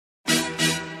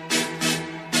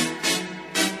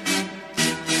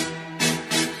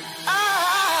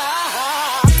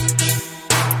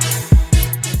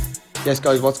Yes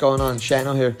guys, what's going on?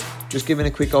 Shano here. Just giving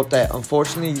a quick update.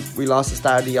 Unfortunately, we lost the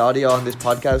start of the audio on this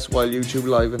podcast while YouTube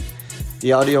live, and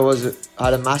the audio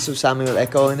had a massive Samuel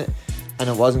Echo in it, and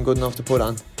it wasn't good enough to put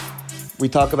on. We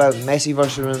talk about Messi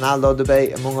versus Ronaldo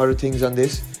debate, among other things on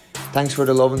this. Thanks for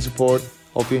the love and support.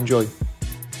 Hope you enjoy.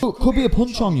 Could be a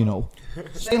punch on, you know.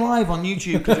 Stay live on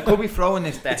YouTube because it could be throwing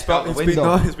this desk out the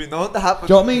window. It's been known to happen.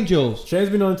 Do you know what I mean, Jules? Shane's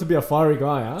been known to be a fiery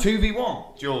guy, huh?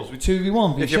 2v1, Jules, with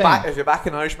 2v1. If you're back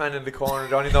an Irishman in the corner,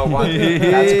 you only know one.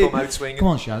 That's come out swinging. Come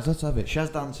on, Shaz, let's have it.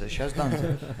 Shaz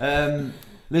dancer.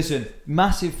 Listen,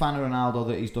 massive fan of Ronaldo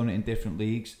that he's done it in different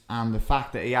leagues, and the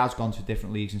fact that he has gone to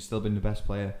different leagues and still been the best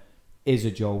player is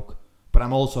a joke. But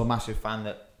I'm also a massive fan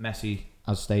that Messi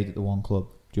has stayed at the one club.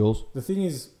 Jules? The thing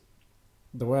is,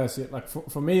 the way I see it, like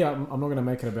for me, I'm not going to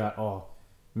make it about,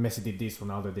 Messi did this,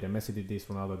 Ronaldo didn't. Messi did this,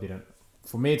 Ronaldo didn't.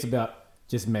 For me, it's about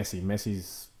just Messi.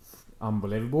 Messi's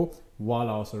unbelievable, while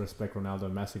I also respect Ronaldo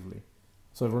massively.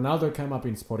 So Ronaldo came up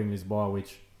in Sporting Lisboa,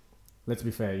 which, let's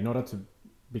be fair, in order to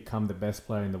become the best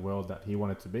player in the world that he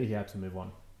wanted to be, he had to move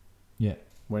on. Yeah.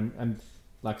 And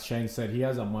like Shane said, he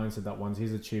has a mindset that once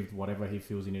he's achieved whatever he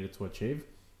feels he needed to achieve,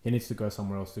 he needs to go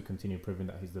somewhere else to continue proving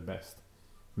that he's the best.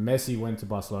 Messi went to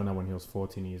Barcelona when he was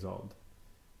 14 years old,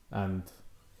 and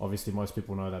obviously most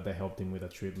people know that they helped him with a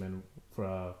treatment for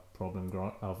a problem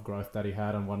of growth that he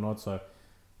had and whatnot. So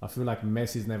I feel like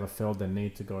Messi's never felt the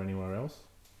need to go anywhere else,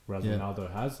 whereas Ronaldo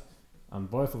has,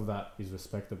 and both of that is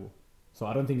respectable. So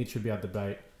I don't think it should be a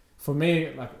debate. For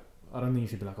me, like, I don't think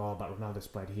it should be like, but Ronaldo's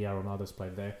played here, Ronaldo's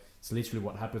played there. It's literally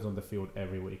what happens on the field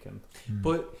every weekend.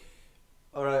 But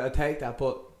alright, I take that,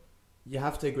 but you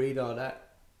have to agree though that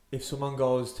if someone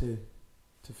goes to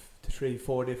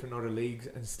 3-4 different other leagues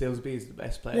and still be the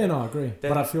best player, yeah, no, I agree.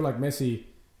 But I feel like Messi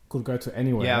could go to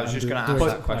anywhere. Yeah, I was just going to ask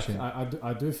that question.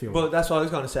 I do feel. But that's what I was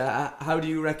going to say. How do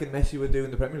you reckon Messi would do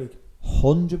in the Premier League?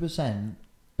 100%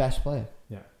 best player.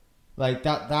 Yeah. Like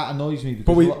that annoys me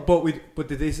because but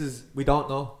this is, we don't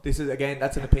know. This is, again,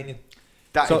 that's an opinion.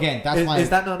 That's is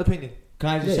that not an opinion? Can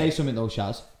I just say something though,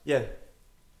 Shaz? Yeah.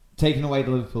 Taking away the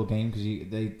Liverpool game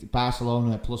because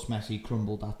Barcelona plus Messi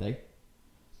crumbled that day.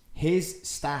 His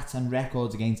stats and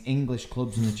records against English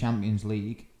clubs in the Champions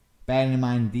League, bearing in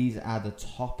mind these are the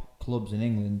top clubs in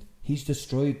England, he's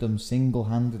destroyed them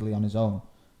single-handedly on his own.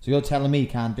 So you're telling me he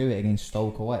can't do it against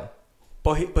Stoke away?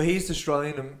 But he's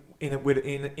destroying them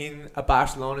in a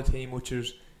Barcelona team which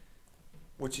is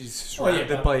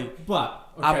surrounded by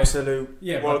absolute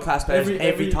world-class players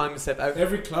every time they step out.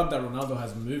 Every club that Ronaldo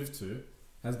has moved to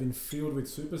has been filled with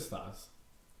superstars.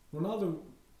 Ronaldo,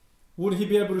 would he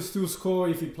be able to still score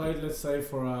if he played, let's say,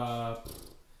 for a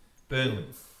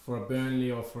Burnley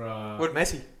or for a... Would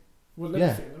Messi?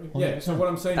 Well, so what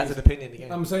I'm saying that's is... an opinion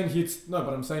again. I'm saying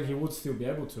he would still be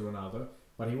able to, Ronaldo,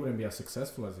 but he wouldn't be as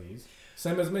successful as he is.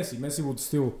 Same as Messi. Messi would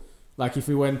still... Like, if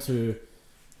he went to,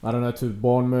 I don't know, to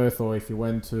Bournemouth, or if he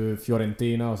went to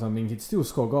Fiorentina or something, he'd still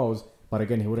score goals, but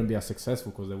again, he wouldn't be as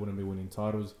successful because they wouldn't be winning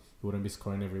titles. He wouldn't be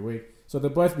scoring every week. So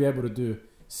they'll both be able to do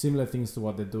similar things to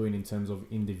what they're doing in terms of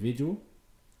individual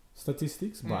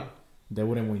statistics, but they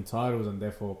wouldn't win titles and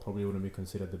therefore probably wouldn't be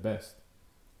considered the best.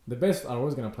 The best are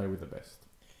always going to play with the best.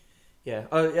 Yeah,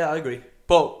 I agree.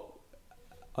 But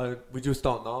we just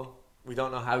don't know. We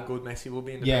don't know how good Messi will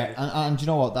be in the Premier League. And you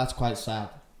know what? That's quite sad.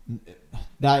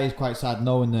 That is quite sad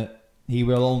knowing that he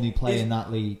will only play in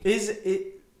that league. Is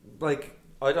it, like,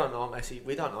 I don't know Messi,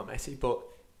 we don't know Messi, but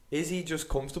is he just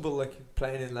comfortable, like,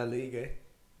 playing in La Liga,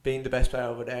 being the best player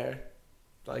over there?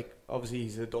 Like, obviously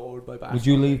he's adored by Barca. Would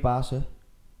you leave Barca?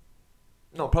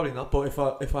 No, probably not. But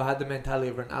if I had the mentality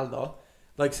of Ronaldo,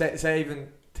 like, say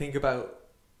even think about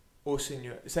us in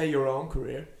your own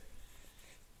career.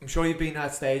 I'm sure you've been at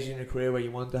that stage in your career where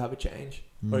you want to have a change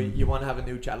or you want to have a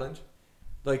new challenge.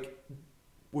 Like,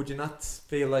 would you not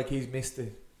feel like he's missed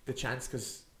the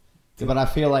chance? But I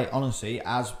feel like, honestly,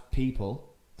 as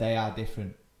people, they are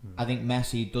different. I think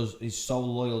Messi is so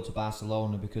loyal to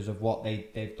Barcelona because of what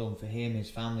they've done for him, his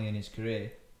family, and his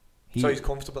career. So he's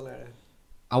comfortable there.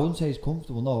 I wouldn't say he's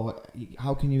comfortable. No,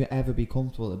 how can you ever be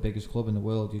comfortable at the biggest club in the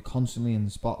world? You're constantly in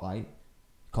the spotlight,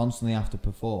 constantly have to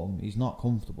perform. He's not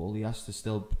comfortable. He has to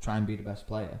still try and be the best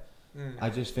player. I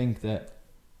just think that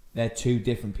they're two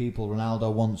different people.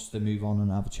 Ronaldo wants to move on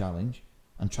and have a challenge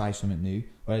and try something new,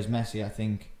 whereas Messi, I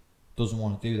think, doesn't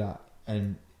want to do that.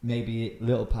 And maybe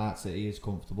little parts that he is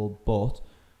comfortable, but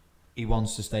he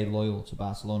wants to stay loyal to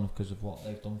Barcelona because of what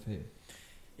they've done for him.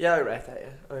 Yeah, I read that.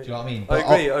 Yeah. Do you know what I mean?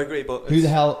 I agree. But who the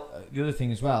hell? The other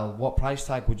thing as well, what price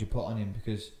tag would you put on him?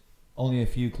 Because only a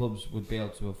few clubs would be able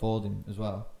to afford him as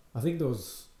well. I think there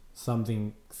was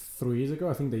something 3 years ago.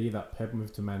 I think the year that Pep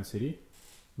moved to Man City,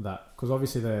 that because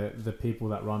obviously the people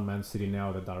that run Man City now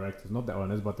are the directors, not the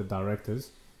owners, but the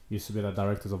directors used to be the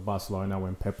directors of Barcelona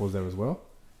when Pep was there as well.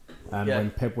 And Yeah.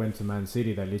 when Pep went to Man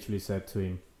City, they literally said to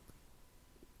him,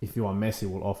 "If you are Messi,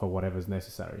 we'll offer whatever's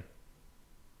necessary."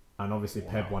 And obviously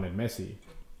Pep wanted Messi.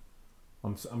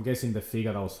 I'm guessing the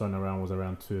figure that was thrown around was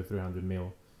around 200 or 300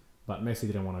 mil, but Messi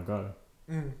didn't want to go.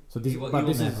 So this, He will but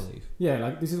this never is leave. yeah,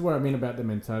 like this is what I mean about the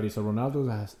mentality. So Ronaldo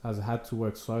has had to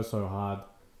work so hard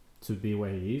to be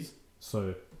where he is.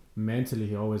 So mentally,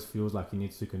 he always feels like he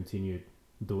needs to continue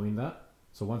doing that.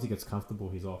 So once he gets comfortable,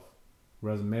 he's off.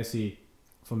 Whereas Messi,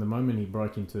 from the moment he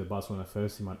broke into the Barcelona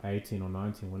first team at 18 or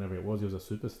 19, whenever it was, he was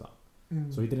a superstar.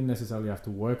 So he didn't necessarily have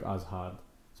to work as hard.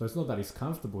 So it's not that he's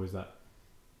comfortable; it's that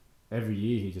every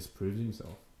year he just proves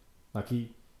himself. Like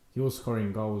he was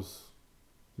scoring goals.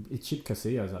 He chipped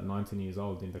Casillas at 19 years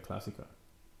old in the Clásico.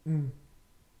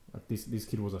 Like this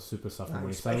kid was a superstar from when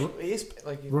he started. He is,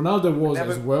 like, Ronaldo was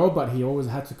never- as well, but he always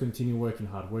had to continue working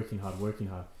hard.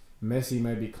 Messi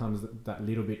maybe comes that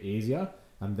little bit easier,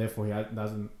 and therefore he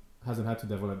hasn't had to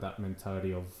develop that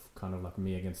mentality of kind of like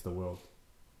me against the world.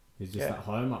 He's just Yeah. at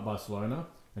home at Barcelona,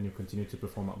 and he'll continue to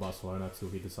perform at Barcelona till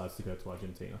he decides to go to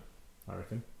Argentina, I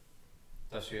reckon.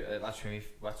 That's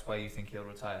why you think he'll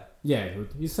retire. Yeah,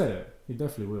 he said it. He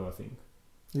definitely will, I think.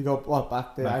 You go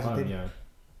back to Back home, Argentina. yeah.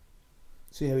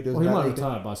 See how he does. Well, he in that might league.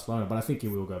 retire at Barcelona, but I think he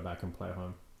will go back and play at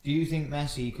home. Do you think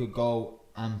Messi could go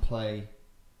and play,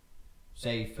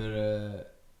 say for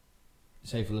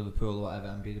Liverpool or whatever,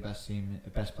 and be the best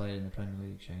player in the Premier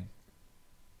League, Shane?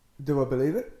 Do I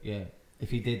believe it? Yeah,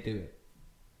 if he did do it.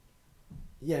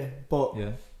 Yeah, but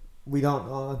Yeah. we don't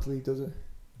know until he does it.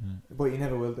 Yeah. But you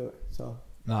never will do it. So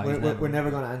No, we're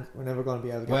never gonna be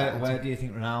able to get that Where answer. do you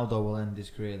think Ronaldo will end his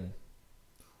career then?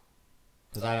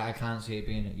 Because I can't see it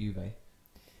being at Juve.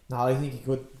 No, I think he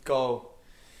could. go.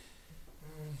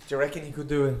 Do you reckon he could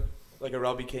do it like a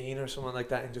Robbie Keane or someone like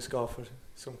that and just go for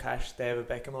some cash, David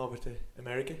Beckham over to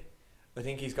America? I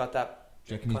think he's got that.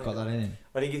 Do you reckon he's got that in him?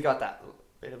 I think he's got that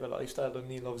bit of a lifestyle,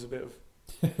 and he loves a bit of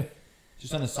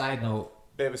Just on a side note,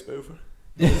 bit of a spoofer.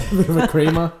 Bit of a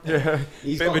creamer. Yeah,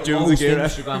 he's Bit of got a the Jules most Aguirre.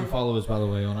 Instagram followers, by the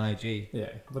way, on IG. Yeah,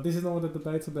 but this is not what the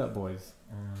debate's about, boys.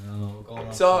 No, go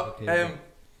on, So, topic here.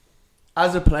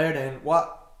 as a player, then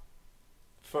what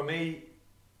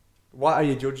are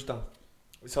you judged on?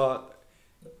 So,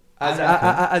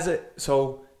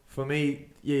 so for me,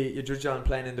 you're judged on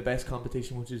playing in the best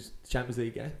competition, which is the Champions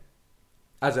League. Yeah?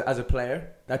 As a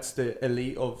player, that's the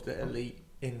elite of the elite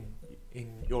in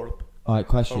Europe All right, or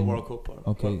question. World Cup. Or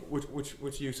Okay.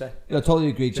 Which you say? Yeah, I totally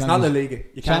agree. It's not La Liga.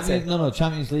 You can't say.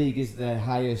 Champions League is the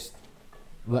highest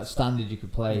standard you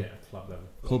could play. Yeah, club level.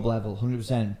 Club level,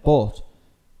 100%.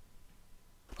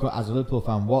 But as a Liverpool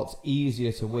fan, what's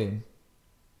easier to win,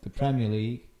 the Premier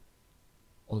League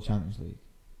or the Champions League?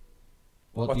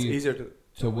 What's easier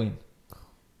to win?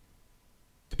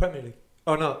 the Premier League?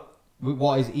 Oh no,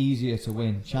 What is easier to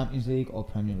win, Champions League or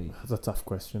Premier League? That's a tough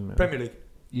question, man. Premier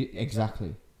League.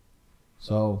 Exactly.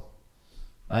 So,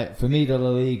 like for me, the La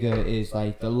Liga is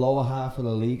like the lower half of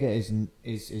La Liga is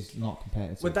not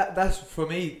competitive. Well, that's for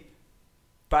me.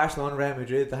 Barcelona, Real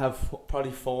Madrid, they have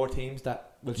probably 4 teams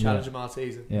that will challenge them all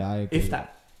season. Yeah, I agree. If with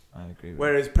that. I agree. With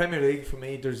Whereas Premier League, for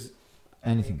me, there's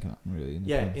anything can happen really. In the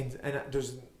yeah, Premier. and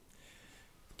there's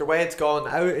the way it's going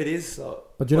now. It is so.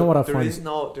 But you know what I there find? is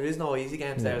no easy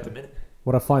games there Yeah. at the minute.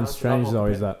 What I find That's strange what I'm though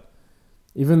is that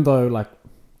even though like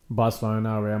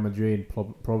Barcelona, Real Madrid,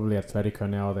 probably Atletico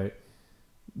now,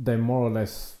 they more or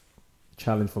less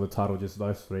challenge for the title. Just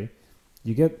those 3.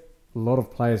 You get a lot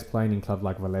of players playing in clubs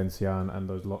like Valencia and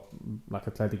those like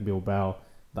Athletic Bilbao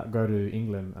that go to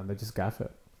England and they just gaff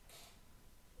it.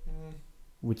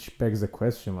 Which begs the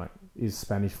question, like, is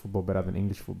Spanish football better than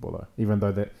English football? Though? Even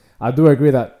though I do agree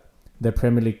that the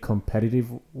Premier League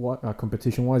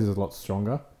competition-wise is a lot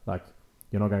stronger. Like,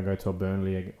 you're not going to go to a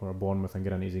Burnley or a Bournemouth and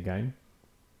get an easy game.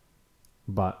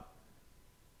 But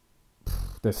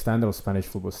the standard of Spanish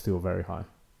football is still very high.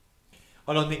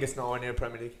 I don't think it's nowhere near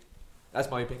Premier League. That's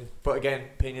my opinion. But again,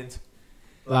 opinions.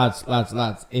 Lads,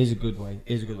 is a good way.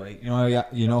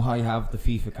 You know how you have the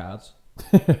FIFA cards.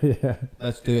 Yeah.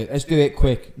 Let's do it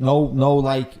quick. No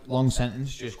like long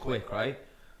sentence, just quick, right?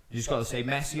 You just got to say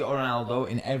Messi or Ronaldo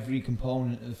in every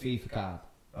component of the FIFA card,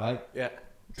 right? Yeah.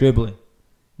 Dribbling,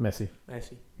 Messi.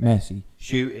 Messi.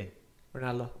 Shooting,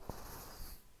 Ronaldo.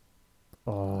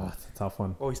 Oh, that's a tough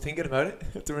one. Oh, he's thinking about it.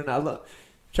 It's Ronaldo.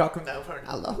 Chalk him down for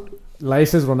Ronaldo.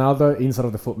 Laces Ronaldo, inside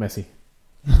of the foot Messi.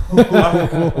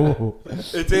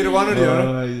 It's either one or the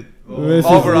other. Messi's,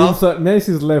 Overall.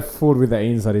 Messi's left foot with the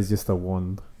inside is just a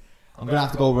wand. I'm gonna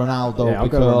have to go Ronaldo Yeah, I'll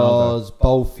go because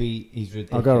both feet he's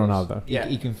ridiculous. I'll go Ronaldo. Yeah.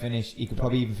 He can finish. He could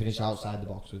probably even finish outside the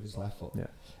box with his left foot. Yeah.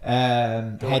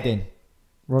 Heading,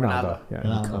 Ronaldo. Yeah,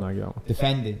 Ronaldo. you can't argue that one.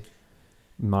 defending.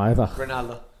 Neither.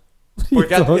 Ronaldo.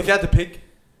 But if you had to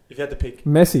pick,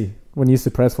 Messi, when he used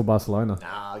to press for Barcelona.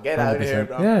 nah, get out of here, 100%.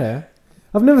 bro. Yeah.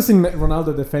 I've never seen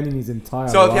Ronaldo defending his entire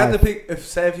So if life. you had to pick,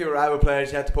 if you were our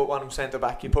players, you had to put one of them centre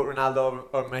back. You put Ronaldo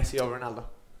or Messi over Ronaldo.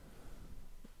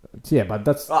 Yeah, but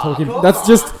that's Ah, talking. come That's on.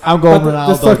 just. I'm going but Ronaldo.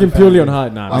 Just talking purely on defending.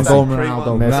 height. Nah, I'm Messi. going 3-1.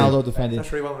 Ronaldo. Messi. Ronaldo defending. That's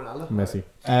 3-1 Ronaldo.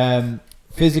 Messi.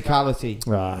 Physicality,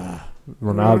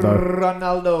 Ronaldo.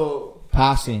 Ronaldo.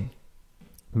 passing.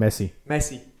 Messi.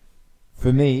 Messi.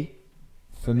 For me,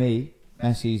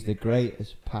 Messi is the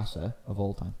greatest passer of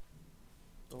all time.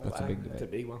 Oh, That's a big That's debate.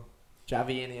 a big one.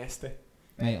 Xavi, Iniesta,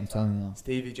 Mate, I'm telling you now.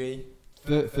 Stevie G.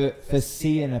 For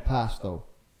seeing a pass though,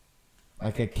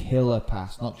 like a killer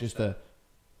pass, not just a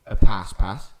pass,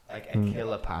 like a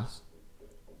killer pass.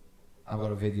 I've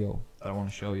got a video that I want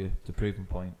to show you to prove my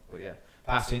point. But yeah,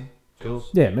 passing, Jules.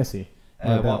 Yeah, Messi.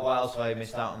 No doubt. What else have I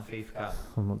missed out on FIFA Cup?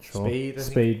 I'm not sure. Speed, I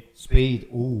think. Speed. Speed.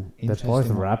 Ooh, That boy's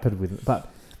interesting. rapid with. But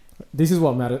this is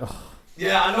what matters.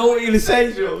 Yeah, I know what you're gonna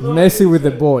say, Jules. Messi with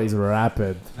the ball is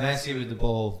rapid. Messi with the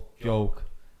ball, joke.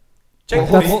 Check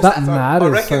That- the that stats. matters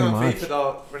I reckon so on much. FIFA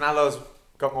though, Ronaldo's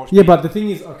got more speed. Yeah, but the thing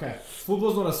is, okay,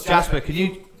 football's not a straight. Jasper, can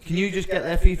you just get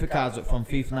their FIFA cards up from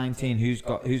FIFA 19? Who's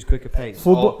quicker pace?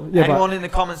 Football- Or yeah, but- anyone in the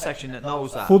comment section that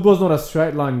knows that. Football's not a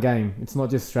straight line game. It's not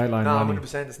just straight line No, running.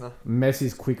 100% it's not.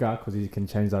 Messi's quicker because he can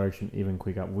change direction even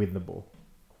quicker with the ball.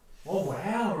 Oh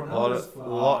wow, Ronaldo's-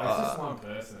 Lot- it's just one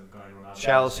person going Ronaldo.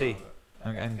 Chelsea.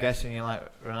 I'm guessing you like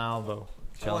Ronaldo.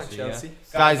 Come on, Chelsea, Chelsea.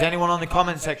 yeah. Guys, anyone on the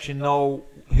comment section know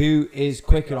who is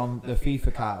quicker on the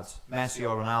FIFA cards, Messi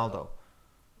or Ronaldo?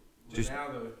 Just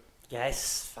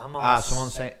Yes, vamos. someone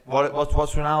say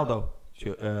what's Ronaldo?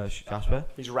 Jasper.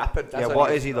 He's rapid. That's Yeah,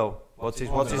 what is he though? What's his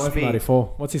speed?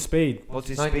 94. What's his speed? What's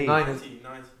his 99. speed?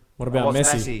 What about What's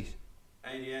Messi? Messi's?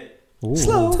 88. Ooh.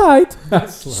 Slow. Tight.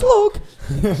 Slug.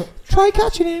 Try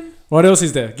catching him. What else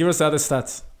is there? Give us the other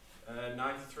stats.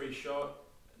 93 shot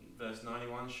versus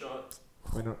 91 shot.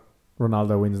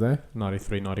 Ronaldo wins there.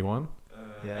 93, 91.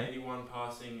 Yeah. 81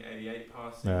 passing, 88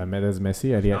 passing. There's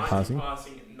Messi, 88 90 passing.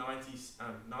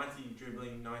 90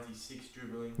 dribbling, 96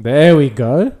 dribbling. There we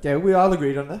go. Yeah, we all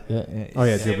agreed on that. Yeah. Oh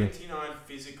yeah, dribbling. 79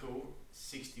 physical,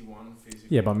 61 physical.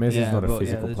 Yeah, but Messi's not a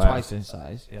physical they're player. twice in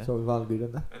size. Yeah. So we've all agreed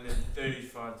on that. And then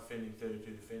 35 defending,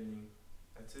 32 defending.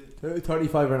 That's it.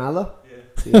 35 Ronaldo. Yeah.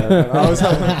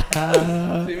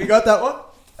 Yeah, we got that one.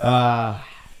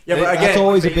 Yeah, but again, that's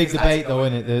always a FIFA big stats debate, though,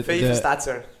 though, isn't it? FIFA stats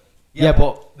are. Yeah,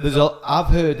 but I've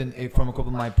heard from a couple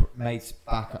of my mates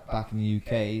back in the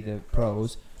UK, the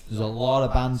pros. There's a lot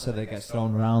of banter that gets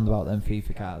thrown around about them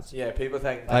FIFA cards. Yeah, people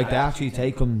think Like they actually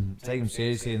take them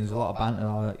seriously, and there's a lot of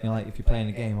banter. You know, like if you're playing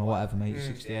a game or whatever, mate,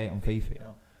 68 on FIFA. You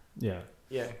know.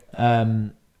 Yeah. Yeah.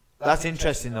 That's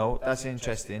interesting though. That's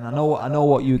interesting. I know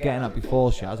what you were getting at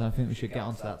before, Shaz, and I think we should get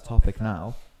onto that topic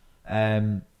now.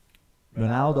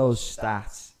 Ronaldo's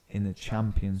stats in the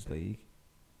Champions League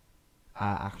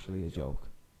are actually a joke.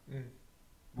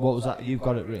 What was that? You've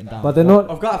got it written down. But they're not.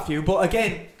 I've got a few, but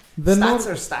again, They're stats not.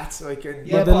 are stats. Like, in,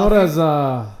 Yeah, But they're but not I as.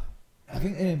 I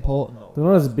think they're important though. They're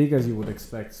not as big as you would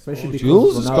expect, especially because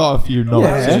Jules has Ronaldo- got a few notes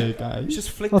Yeah. here, guys.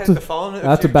 just flicked Not out to- the phone. I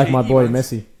had to back my boy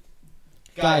Messi.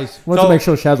 Guys, Wanted So- to make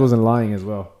sure Shaz wasn't lying as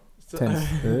well. Tense.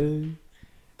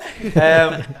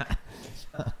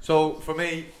 So for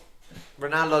me,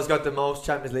 Ronaldo's got the most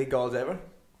Champions League goals ever,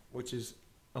 which is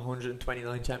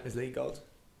 129 Champions League goals,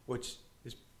 which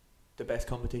is the best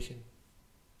competition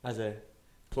as a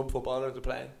club footballer to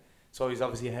play in. So he's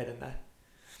obviously ahead in that,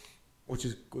 which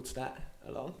is good stat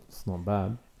alone. It's not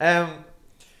bad.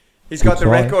 He's got Good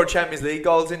the try. record Champions League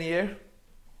goals in a year.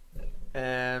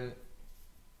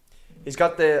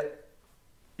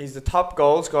 He's the top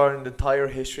goal scorer in the entire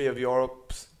history of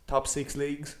Europe's top 6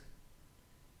 leagues,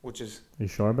 which is Are you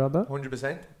sure about that?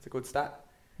 100%. It's a good stat.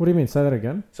 What do you mean? Say that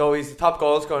again. So he's the top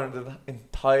goal scorer in the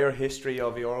entire history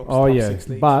of Europe's Oh top yeah, 6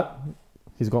 leagues. but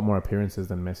he's got more appearances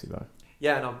than Messi though.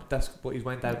 Yeah, no, that's what he's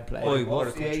went out and played. Oi, in what's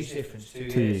other the countries. age difference? 2 2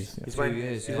 years. years. Yeah. He's 2 went,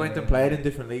 years. he's went and played in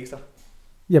different leagues though.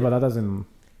 Yeah, but that doesn't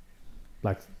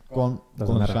like Go on,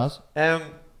 Doesn't matter. Shaz.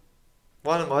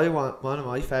 One of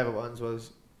my favourite ones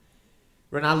was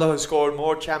Ronaldo has scored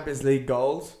more Champions League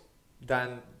goals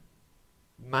than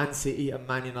Man City and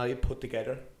Man United put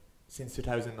together since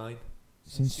 2009.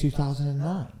 Since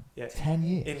 2009. Yeah. 10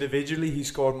 years. Individually, he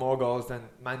scored more goals than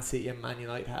Man City and Man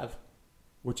United have,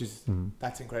 which is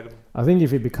that's incredible. I think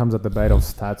if it becomes a debate of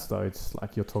stats though, it's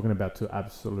like you're talking about two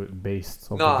absolute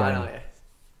beasts of No, the I game. know, yeah.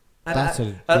 And That's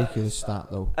a ridiculous stat,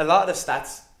 though. a lot of the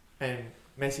stats,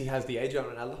 Messi has the edge on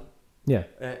Ronaldo. Yeah.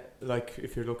 Like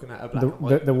if you're looking at a black and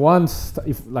white. The one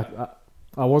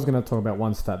I was gonna talk about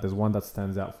one stat. There's one that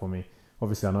stands out for me.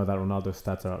 Obviously, I know that Ronaldo's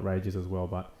stats are outrageous as well,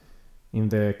 but in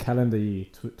the calendar year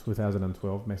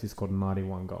 2012, Messi scored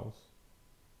 91 goals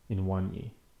in 1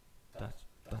 year,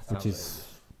 which is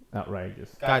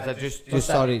outrageous. Guys, I just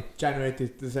Sorry, January to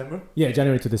December. Yeah,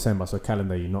 January to December, so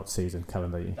calendar year, not season,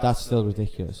 calendar year. that's still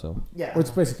ridiculous. So Yeah. Well, it's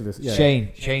basically this. Yeah.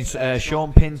 Shane,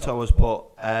 Sean Pinto has put.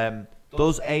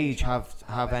 does age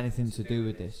have anything to do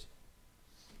with this?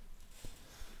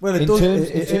 Well, In terms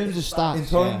of stats, in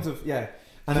terms of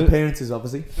and For- appearances,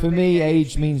 obviously. For me,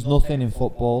 age means nothing in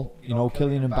football. You know,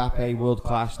 Kylian Mbappe, world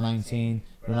class, 19.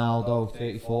 Ronaldo,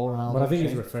 34. Ronaldo, But I think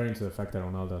he's Shane. referring to the fact that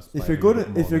Ronaldo's. If played you're a good,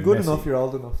 little bit if more you're good than enough, Messi. you're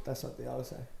old enough. That's what they always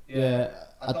say. Yeah,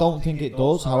 I don't think it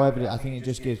does. However, I think it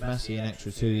just gives Messi an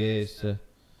extra 2 years to.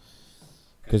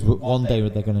 Because one day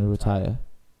they're going to retire.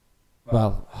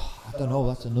 Well, I don't know.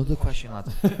 That's another question,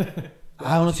 lad.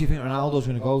 I honestly think Ronaldo's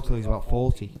going to go till he's about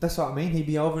 40. That's what I mean. He'd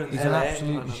be over in He's an LA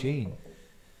absolute on a- machine.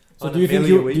 So on do a you think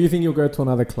million a you week. do you think you'll go to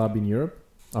another club in Europe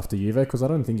after Juve? Because I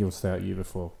don't think he'll stay at Juve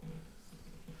for.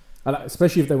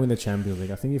 Especially if they win the Champions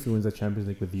League. I think if he wins the Champions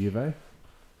League with Juve,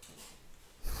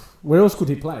 where else could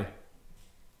he play?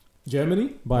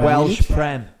 Germany? Bayern Welsh Munich?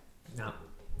 Prem. No,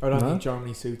 I don't No? think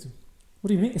Germany suits him. What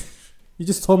do you mean? You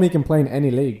just told me he can play in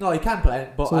any league. No, he can play,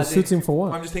 but So I it think, suits him for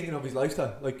what? I'm just thinking of his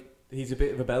lifestyle. Like he's a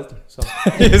bit of a belter. So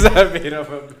Is that a bit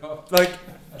of a like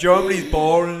Germany's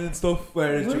boring and stuff.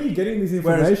 Whereas Where are you getting this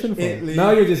whereas information from? Italy-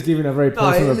 Now you're just giving a very no,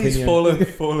 personal Italy's opinion.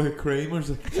 full of creamers.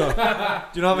 So,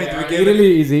 do you know what I mean? Yeah, To begin with.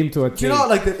 Italy is him to a Do T. you know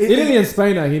like the Italy and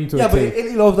Spain are him to yeah, a but T.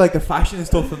 Italy loves like the fashion and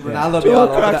stuff, and Yeah. Ronaldo be all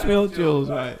over that. me up, Jules,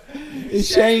 right? Is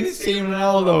Shane seeing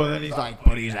Ronaldo and then he's like,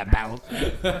 but he's a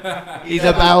belter. He's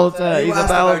a belter. You He's a asked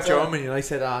about belter. Germany, and I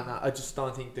said, no, I just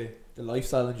don't think the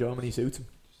lifestyle in Germany suits him.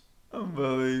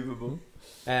 Unbelievable.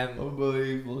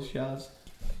 Unbelievable, Shaz.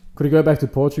 Could he go back to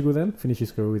Portugal then? Finish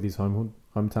his career with his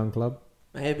hometown club?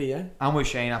 Maybe, yeah. I'm with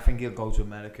Shane. I think he'll go to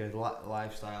America.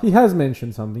 Lifestyle. He has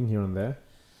mentioned something here and there.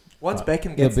 Once Right. Beckham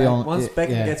He'll gets be on- once Beckham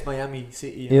yeah. gets Miami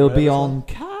City, and He'll be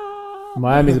whatever, on.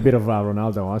 Miami's a bit of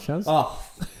Ronaldo, huh, Shaz? Oh,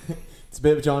 it's a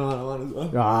bit of John on as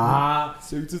well. Ah,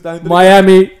 Suits us down to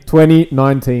Miami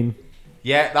 2019.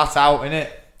 Yeah, that's out, innit?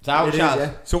 It's out, It is, Chaz.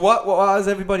 yeah. So what is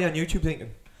everybody on YouTube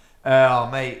thinking? Oh,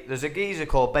 mate, there's a geezer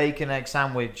called Bacon Egg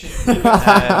Sandwich.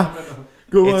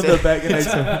 Go It's on a- the bacon egg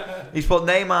sandwich. He's put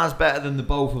Neymar's better than the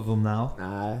both of them now.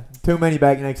 Nah, too many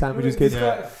bacon egg sandwiches, kids.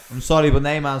 I'm sorry, but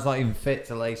Neymar's not even fit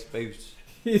to lace boots.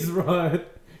 He's right.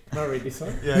 Can I read this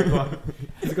one? Yeah, go on.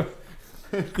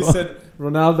 He said,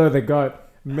 Ronaldo the GOAT.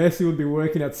 Messi would be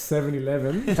working at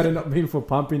 7-Eleven had it not been for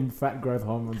pumping fat growth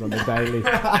hormones on the daily.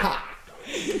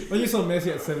 When you saw Messi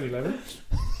at 7-Eleven?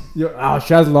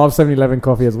 Shaz loves 7-Eleven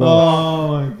coffee as well. Oh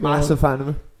my god. Massive fan of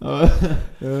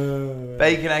him.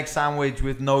 Bacon Egg Sandwich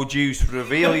with no juice.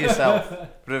 Reveal yourself.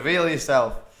 Reveal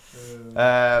yourself.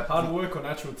 Hard work or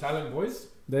natural talent, boys.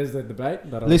 There's the debate.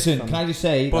 Listen, can I just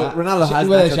say But that Ronaldo has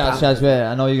wait, natural Shaz, talent. wait,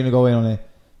 I know you're going to go in on it.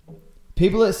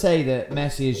 People that say that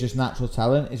Messi is just natural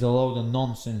talent is a load of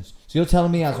nonsense. So you're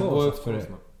telling me he hasn't worked for it?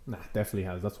 Nah, definitely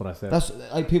has. That's what I said. That's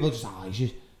like people just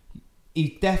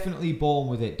he's definitely born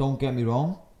with it. Don't get me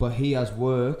wrong, but he has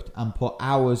worked and put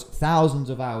hours, thousands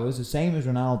of hours, the same as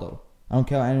Ronaldo. I don't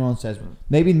care what anyone says.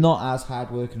 Maybe not as hard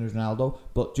working as Ronaldo,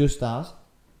 but just as.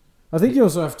 I think you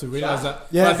also have to realize that.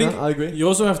 Yeah, I think I agree. you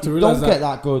also have to realize Don't that get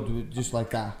that good with just like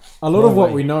that. a lot No of what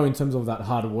way. we know in terms of that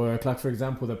hard work, like for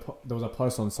example, there was a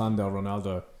post on Sunday of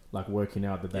Ronaldo like working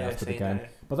out the day after the game.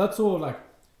 But that's all like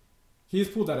he's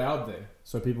put that out there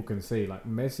so people can see. Like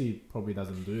Messi probably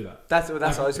doesn't do that. That's what I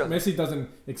was going. Messi doesn't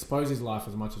expose his life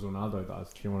as much as Ronaldo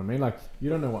does. Do you know what I mean? Like you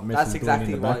don't know what Messi's That's doing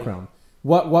exactly in the why. background.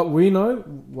 What we know,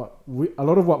 a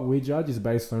lot of what we judge is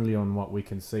based only on what we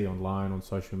can see online, on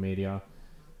social media,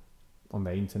 on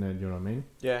the internet. You know what I mean?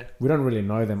 Yeah. We don't really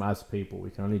know them as people. We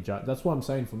can only judge. That's what I'm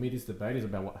saying. For me, this debate is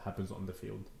about what happens on the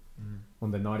field, on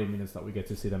the 90 minutes that we get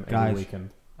to see them Guys. every weekend.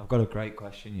 I've got a great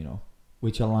question,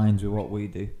 which aligns with what we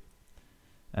do.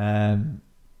 what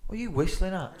are you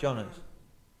whistling at, Jonas?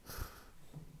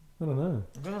 I don't know.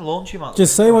 I'm going to launch him out.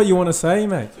 Just say what you want to say,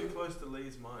 mate. Too close to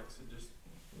Lee's mic, so just.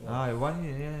 Aye, why?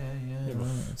 Yeah.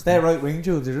 Right. Stay right wing,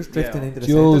 Jules. You're just drifting into the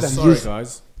Jules, centre. Sorry, just-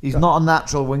 guys. He's not a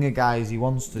natural winger, guys. He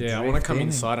wants to. Yeah, I drift want to come in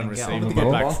inside and get receive on with the the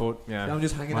my ball. back foot. Yeah. I'm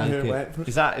just hanging Like out here it. waiting for it.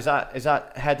 Is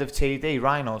that head of TD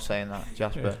Rhino saying that,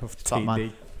 Jasper? Top man.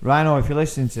 TD. Rhino, if you're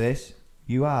listening to this,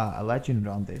 you are a legend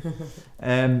around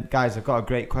here. Guys, I've got a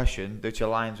great question which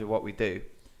aligns with what we do.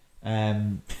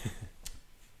 Who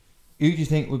do you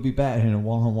think would be better in a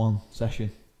one-on-one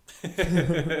session?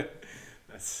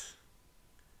 That's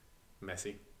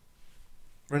Messi.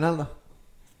 Ronaldo.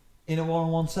 In a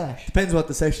one-on-one sesh, Depends what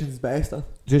the session's based on.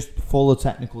 just full of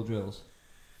technical drills.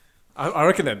 I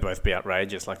reckon they'd both be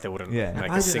outrageous. Like they wouldn't Yeah. make a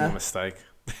Imagine single that. mistake.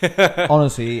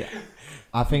 Honestly,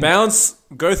 I think Bounce,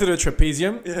 go through the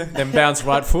trapezium, then bounce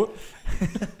right foot.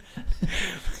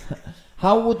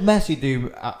 how would Messi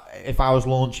do if I was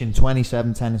launching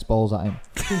 27 tennis balls at him?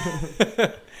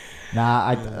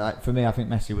 For me, I think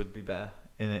Messi would be better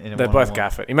in a They both one-on-one.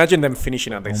 gaff it. Imagine them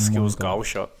finishing at the Oh my skills God. goal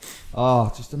shot.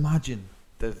 Oh, just imagine.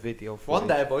 The video. One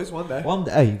day, boys. One day. One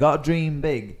day, hey, you got to dream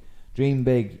big,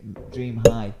 dream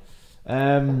high.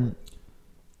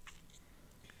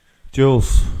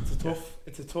 Jules,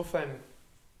 It's a tough.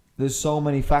 there's so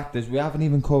many factors we haven't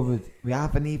even covered. We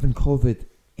haven't even covered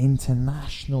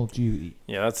international duty.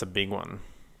 Yeah, that's a big one.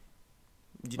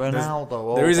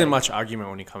 Ronaldo. There isn't much argument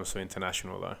when it comes to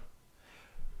international though.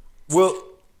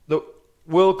 The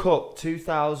World Cup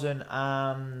 2000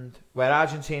 and where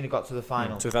Argentina got to the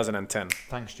final. 2010.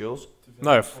 Thanks, Jules.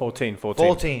 No, 14.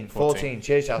 14.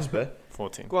 Cheers, Jasper.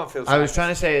 14. Go on, Phil. I was trying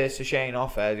to say this to Shane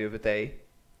off air the other day.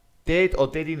 Did or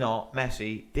did he not,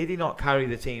 Messi, did he not carry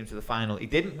the team to the final? He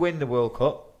didn't win the World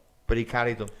Cup, but he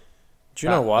carried them. Do you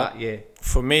know what? That year.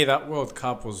 For me, that World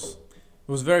Cup was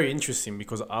very interesting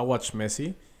because I watched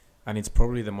Messi, and it's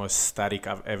probably the most static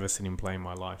I've ever seen him play in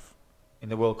my life. In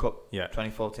the World Cup Yeah,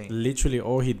 2014. literally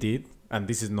all he did, and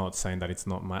this is not saying that it's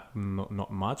not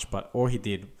not much, but all he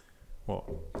did, well,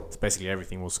 it's basically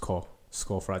everything was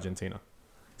score for Argentina,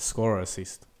 score or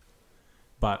assist.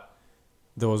 But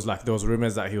there was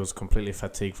rumors that he was completely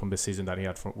fatigued from the season that he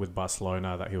had with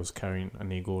Barcelona, that he was carrying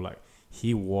an ego. Like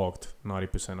he walked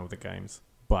 90% of the games,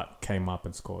 but came up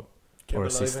and scored or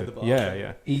assisted.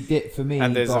 Yeah. He did for me.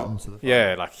 And He there's got him to the final.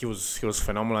 Yeah, like he was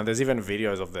phenomenal. And there's even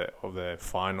videos of the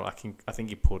final. I think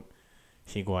he put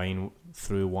Higuain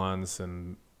through once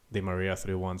and Di Maria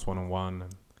through once 1-on-1.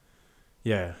 And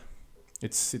yeah,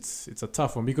 it's a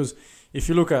tough one because if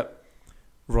you look at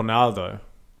Ronaldo,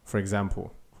 for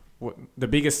example, the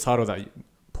biggest title that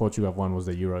Portugal have won was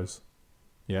the Euros.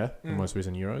 Yeah, the most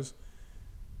recent Euros.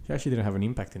 He actually didn't have an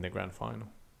impact in the grand final,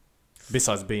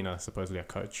 besides being supposedly a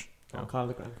coach. I'll call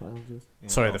the grand final. Yeah,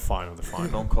 Sorry, no, the final.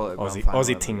 Don't call it a grand final,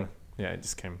 Aussie ever. team. Yeah, it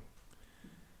just came.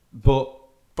 But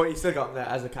But you still got him there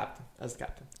as the captain.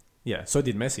 Yeah, so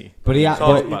did Messi. but he had,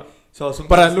 So, but, So sometimes,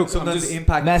 But I look, I'm sometimes just- the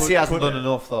impact. Messi hasn't could- done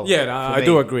enough though. Yeah, no, for I me.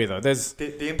 do agree though. There's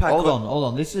The impact. hold could-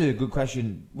 on. This is a good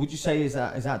question. Would you say is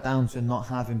that down to not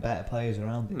having better players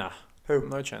around it? nah, Who?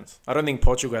 no chance. I don't think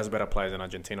Portugal has better players than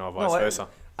Argentina or vice No, versa.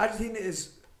 Argentina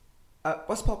is.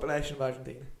 What's the population of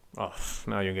Argentina? Oh,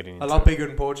 now you're getting into A lot it. bigger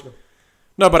than Portugal.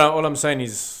 No, but all I'm saying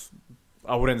is,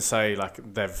 I wouldn't say like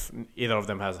either of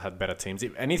them has had better teams.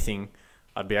 If anything,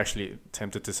 I'd be actually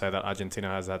tempted to say that Argentina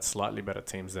has had slightly better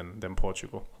teams than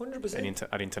Portugal 100%.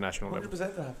 at international level.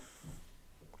 100% they have.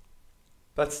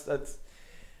 That's and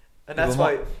Yeah, that's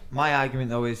but why. My argument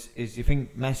though is you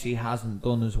think Messi hasn't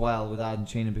done as well with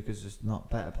Argentina because there's not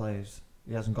better players.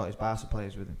 He hasn't got his Barca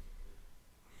players with him.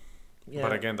 Yeah.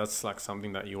 But again, that's like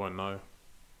something that you won't know.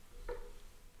 But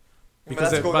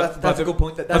because that's, they- good, but- that's but a good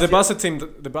point. But That's the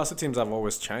it. Barca teams have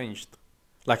always changed.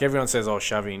 Like everyone says, oh,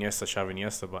 Xavi,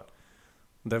 Iniesta, but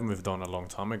they've moved on a long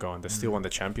time ago, and they still won the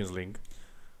Champions League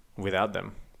without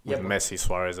them. Yeah, With but- Messi,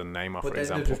 Suarez, and Neymar, But for then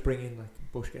example. they'll just bring in like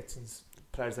Busquets and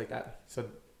players like that, so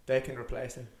they can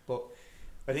replace him. But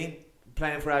I think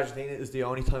playing for Argentina is the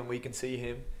only time we can see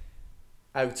him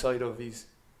outside of his.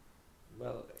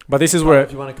 Well, But this is where,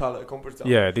 if you want to call it a comfort zone.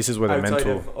 yeah, this is where the outside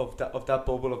mental. of that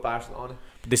bubble of Barcelona,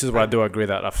 This is where I do agree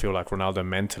that I feel like Ronaldo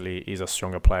mentally is a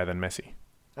stronger player than Messi.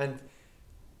 and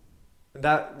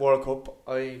that World Cup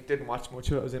I didn't watch much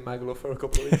of it. I was in Magaluf for a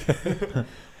couple of weeks,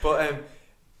 but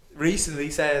recently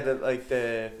said that like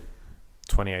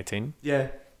 2018.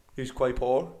 he was quite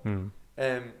poor. Mm.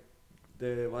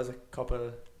 The was it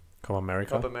Copa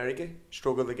America. America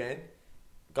struggled again,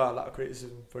 got a lot of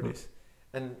criticism for this,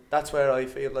 and that's where I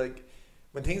feel like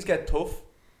when things get tough,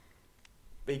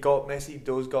 Messi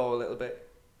does go a little bit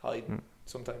hiding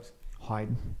sometimes,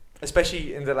 Hiding.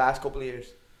 especially in the last couple of years.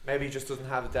 Maybe he just doesn't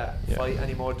have that Yeah. fight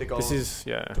anymore to go This is,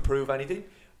 yeah. to prove anything.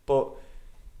 But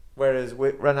whereas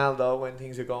with Ronaldo, when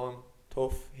things are going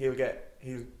tough, he'll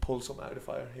pull something out of the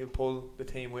fire. He'll pull the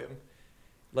team with him,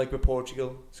 like with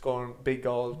Portugal, scoring big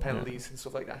goals, penalties, and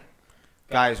stuff like that.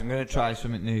 Guys, I'm going to try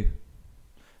something new.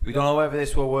 We don't know whether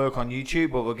this will work on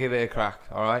YouTube, but we'll give it a crack,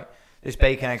 alright? This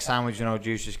bacon egg sandwich and no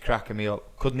juice is cracking me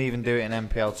up. Couldn't even do it in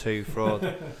MPL2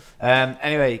 fraud.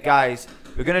 Anyway, guys,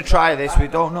 we're going to try this. We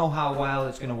don't know how well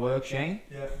it's going to work, Shane.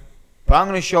 Yeah. But I'm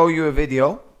going to show you a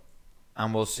video.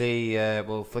 and we'll see.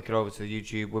 We'll flick it over to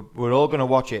YouTube. We're all gonna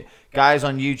watch it, guys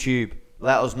on YouTube.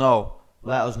 Let us know.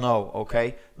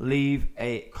 Okay, leave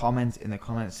a comment in the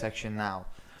comment section now.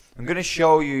 I'm gonna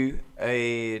show you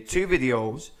 2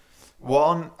 videos.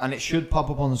 One, and it should pop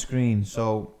up on the screen.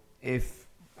 So if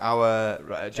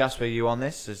our Jasper, you on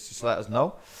this? Just let us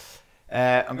know.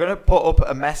 I'm gonna put up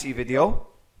a Messi video,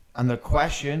 and the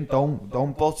question,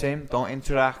 don't butt him, don't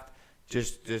interact.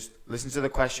 Just listen to the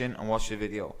question and watch the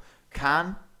video.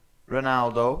 Can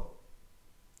Ronaldo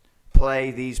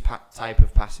play these type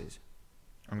of passes?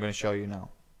 I'm going to show you now.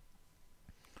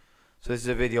 So this is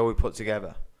a video we put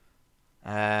together.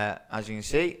 As you can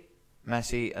see,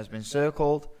 Messi has been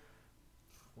circled.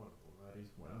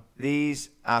 These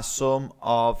are some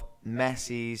of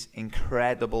Messi's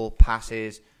incredible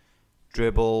passes,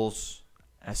 dribbles,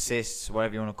 assists,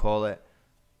 whatever you want to call it.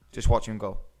 Just watch him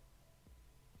go.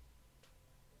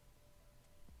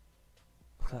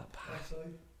 Look at that pass.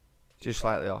 Just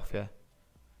slightly off, yeah.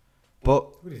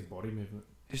 But Look at his body movement.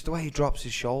 just the way he drops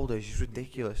his shoulders is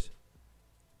ridiculous.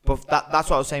 But that's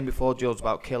what I was saying before, Jules,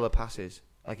 about killer passes.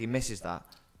 Like, he misses that.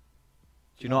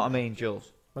 Do you know what I mean,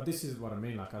 Jules? But this is what I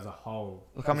mean, like as a whole.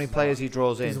 Look how many players he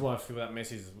draws This is in. why I feel that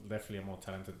Messi is definitely a more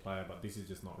talented player, but this is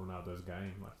just not Ronaldo's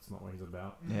game. Like, it's not what he's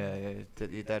about. Yeah,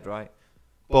 you're dead right.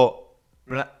 But,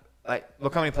 like,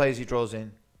 look how many players he draws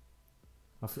in.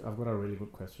 I've got a really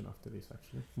good question after this,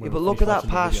 actually. Yeah, When but we look at finish that watching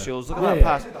the pass, video. Jules. Look at Yeah, that yeah.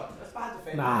 pass. That's bad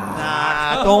defending.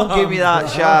 Nah, don't give me that,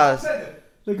 Shaz.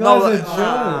 The No, guy's like, a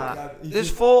nah. joke. There's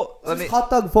 4. Let me. Just hot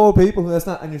dog 4 people. That's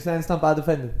not, and you're saying it's not bad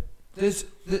defending.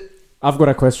 I've got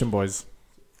a question, boys.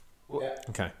 Yeah.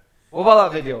 Okay. What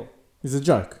about that video? It's a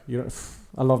joke. You don't.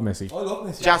 I love Messi. I love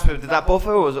Messi. Jasper, did that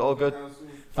buffer or was it all good?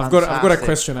 I've got a Fantastic,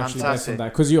 question actually based fantastic. on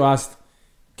that, because you asked,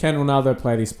 can Ronaldo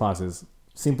play these passes?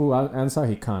 Simple answer,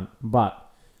 he can't. But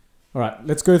all right,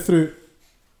 let's go through.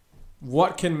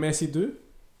 What can Messi do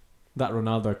that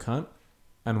Ronaldo can't,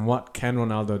 and what can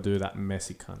Ronaldo do that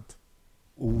Messi can't?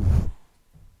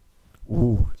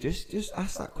 Ooh. Just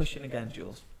ask that question again,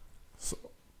 Jules.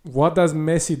 What does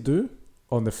Messi do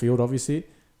on the field, obviously,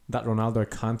 that Ronaldo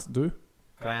can't do?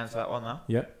 Can I answer that one now?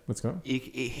 Yeah, let's go.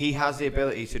 He has the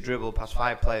ability to dribble past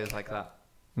 5 players like that.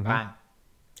 Mhm. Bang.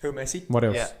 Who, Messi? What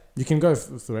else? Yeah. You can go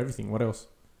through everything. What else?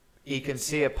 He can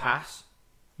see a pass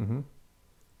Mm-hmm.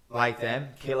 like them,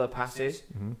 killer passes,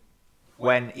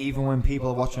 Mm-hmm. even when people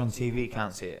are watching on TV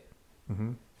can't see it.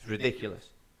 Mm-hmm. It's ridiculous.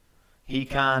 He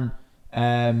can.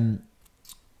 I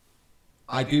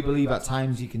do believe at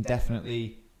times he can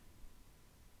definitely.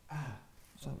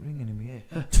 What's that ringing in my ear?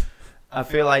 I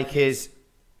feel like his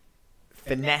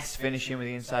finesse finishing with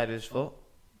the inside of his foot.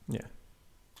 Yeah.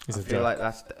 It's I a feel joke. like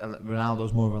that's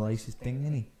Ronaldo's more of a laces thing,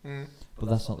 isn't he? Mm. But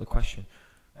that's not the question.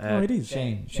 Oh, it is.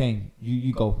 Shane,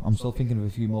 you go. I'm still thinking of a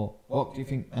few more. What do you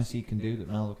think Messi can do that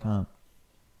Ronaldo can't?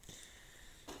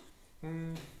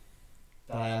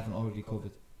 That I haven't already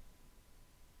covered.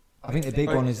 I think the big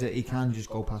one is that he can just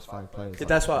go past 5 players. Yeah,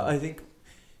 that's what I think.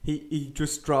 He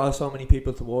just draws so many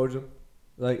people towards him,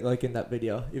 like in that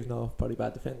video. Even though probably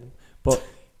bad defending, but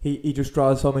he just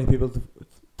draws so many people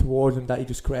towards him that he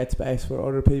just creates space for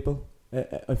other people.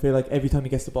 I feel like every time he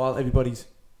gets the ball, everybody's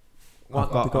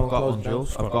wanting to go and close him down.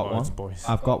 Jules. I've got one. Boys.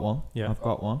 I've got one. Yeah. I've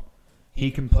got one. He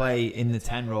can play in the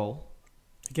 10 role.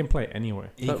 He can play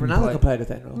anywhere. He But can Ronaldo play- can play the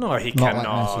 10 role. No, he Not like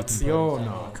cannot. Messi can Yo, play.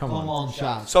 no, come Come on. on,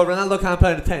 Shaz. So Ronaldo can't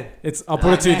play the 10. It's. I'll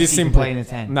put it to you this Messi can simple. play in the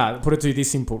 10. Nah, put it to you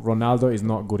this simple. Ronaldo is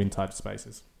not good in tight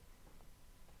spaces.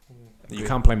 You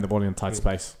can't play him the ball in tight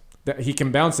space. He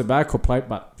can bounce it back or play,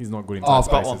 but he's not good in tight I've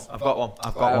got one. spaces.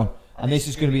 I've got one. And this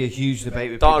is going to be a huge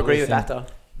debate with Don't people agree with listening. that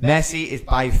though. Messi is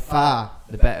by far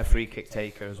the better free kick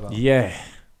taker as well. Yeah,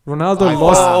 Ronaldo By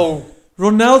lost. far.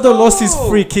 Ronaldo lost his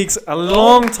free kicks a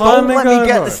long time Don't ago. let me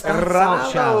get bro. the stats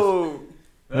out, Shaz.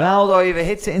 Ronaldo either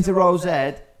hits it into Rose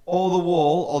head or the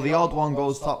wall or the odd one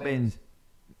goes top bins.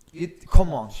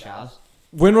 Come on, Shaz.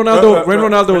 When Ronaldo was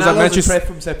at Ronaldo's a Manchester, threat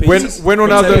from set when pieces. when From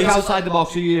set Ronaldo Look pieces. outside the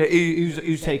box.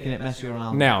 Who's taking it, Messi or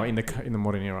Ronaldo? now in the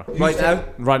modern era, Right now,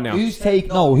 right now, Who's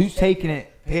taking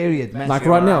it? Period. Messi like or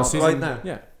right now, Ronaldo? season, Right now.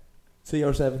 yeah.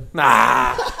 CR7.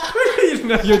 Nah,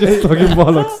 you're just talking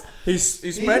bollocks.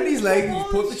 He's spreading his legs, he's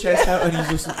put the chest out, and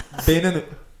he's just binning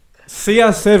it.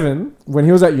 CR7 when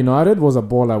he was at United was a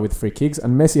baller with free kicks,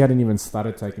 and Messi hadn't even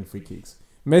started taking free kicks.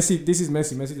 This is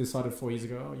Messi. Messi decided 4 years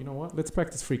ago, oh, you know what? Let's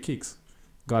practice free kicks.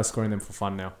 Guys scoring them for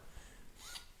fun now.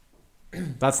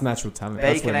 That's natural talent.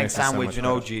 That's Bacon where egg Messi's so sandwich much and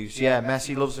no better. juice. Yeah,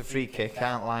 Messi loves a free kick.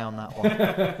 Can't lie on that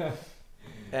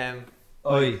one.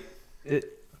 Oi. Can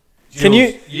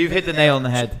Jules, you've hit the nail on the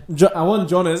head. I want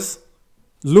Jonas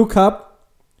look up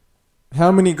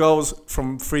How many goals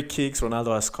from free kicks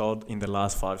Ronaldo has scored in the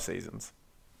last 5 seasons?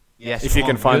 Yes, If you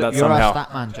can find that somehow. You're a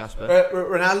stat man, Jasper.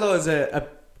 Ronaldo is a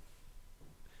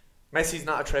Messi's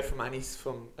not a threat from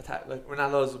from attack. Like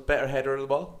Ronaldo's a better header of the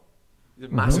ball. He's a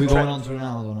We're massive going threat. on to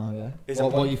Ronaldo now, yeah? He's a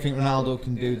What you think Ronaldo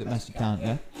can do that Messi can't,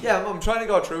 yeah? Yeah, I'm trying to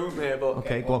go through him here, but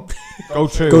Okay, go on. Go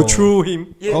through. Go through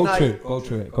him. yeah, Go no,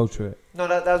 through it. No,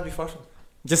 that was my first one.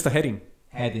 Just a heading.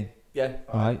 Heading. Yeah.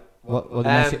 Alright. What did Um,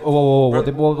 Messi... Whoa. What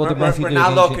did Messi do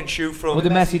Ronaldo against... can shoot from. What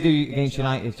did Messi do against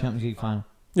United Champions League final?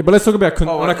 Yeah, but let's talk about on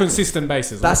a right. consistent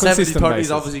basis. That on a consistent 70-30 basis.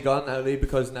 is obviously gone now, Lee,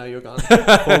 because now you're gone.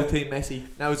 Full team Messi.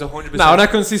 Now it's 100%. No, on a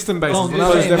consistent basis. No,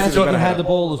 Ronaldo is Messi definitely can better head header. the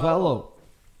ball as well, though.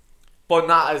 But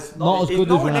not as Not as good as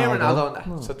nowhere near Ronaldo. Ronaldo on that.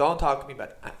 No. So don't talk to me about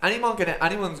it.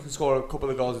 Anyone can score a couple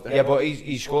of goals there. Yeah, but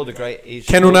he's scored a great.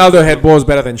 Can Ronaldo head balls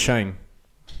better than Shane?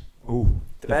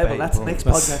 Debatable. That's the next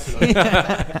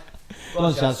podcast. Go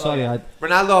on, Chad, sorry,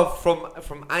 Ronaldo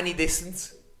from any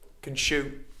distance can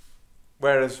shoot,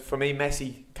 whereas for me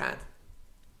Messi can't.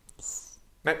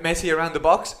 Messi around the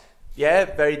box, yeah,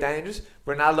 very dangerous.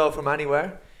 Ronaldo from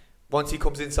anywhere, once he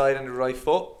comes inside on the right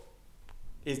foot,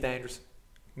 is dangerous.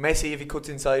 Messi, if he cuts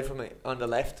inside from on the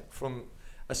left from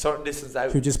a certain distance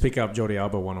out. You just pick up Jordi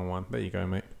Alba 1-on-1. There you go,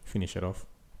 mate. Finish it off.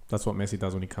 That's what Messi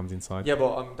does when he comes inside. Yeah,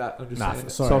 but I'm just Nah, saying.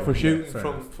 sorry. So for Yeah, shooting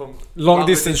fair from Long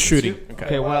distance shooting. shoot,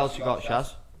 Okay, what else you got,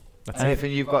 Shaz? That's it.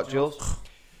 Anything you've got, Jules?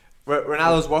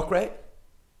 Ronaldo's work rate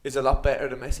is a lot better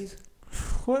than Messi's.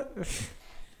 What?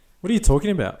 What are you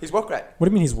talking about? His work rate. What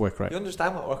do you mean his work rate? You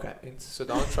understand what work rate means, so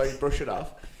don't try to brush it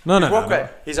off. No. His work rate.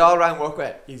 His all-round work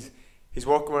rate. His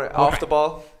work rate off the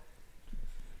ball.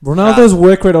 Ronaldo's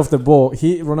work rate off the ball.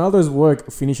 Ronaldo's work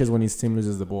finishes when his team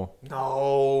loses the ball.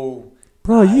 No.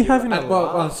 Bro, you having a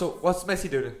well, so what's Messi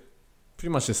doing?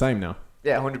 pretty much the same now.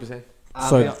 Yeah, 100%.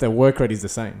 So the work rate is the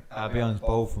same. I'll be honest,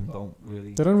 both of them don't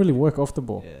really... They don't really work off the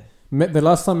ball. Yeah. The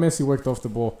last time Messi worked off the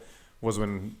ball was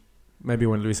when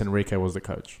Luis Enrique was the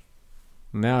coach.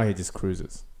 Now he just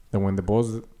cruises. Then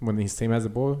when his team has the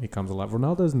ball, he comes alive.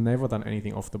 Ronaldo's never done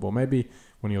anything off the ball. Maybe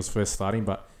when he was first starting,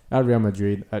 but at Real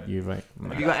Madrid, at Juve,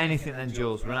 Have you got anything then,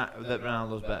 Jules? that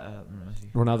Ronaldo's better than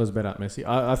Messi? Ronaldo's better at Messi.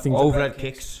 I think. Overhead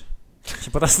kicks.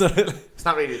 But that's not it. It's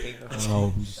not really a thing,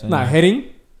 though. Nah,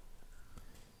 heading,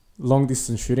 long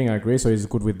distance shooting, I agree. So he's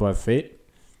good with both feet.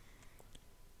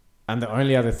 And the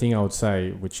only other thing I would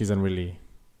say, which isn't really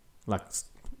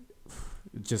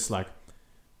just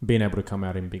being able to come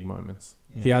out in big moments.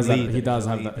 Yeah. He has that. Leader, He does he's a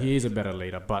have that. leader. He is a better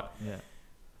leader, but Yeah.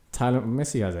 talent.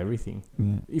 Messi has everything.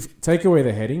 Yeah. If take away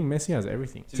the heading, Messi has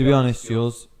everything. To be honest,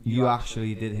 Jules, You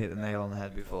actually did hit the nail on the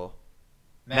head before.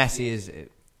 Messi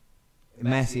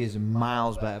is a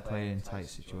miles better player in tight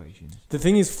situations. The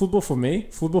thing is, football for me.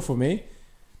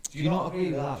 Do you not agree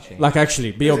with that, Shane? Like,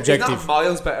 actually, be He's objective. not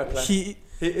miles better player.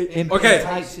 In Okay.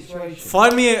 tight situations.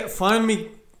 Find me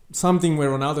something where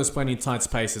Ronaldo's playing in tight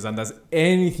spaces and does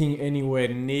anything anywhere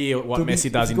near what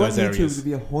Messi does in those areas.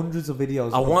 There'll be hundreds of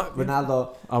videos. I of want-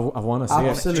 Ronaldo. I want to see it.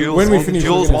 Absolutely. Jules, When we finish,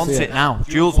 Jules we're gonna wants see it it. now.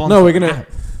 Jules wants No, it we're gonna. now.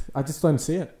 I just don't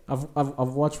see it.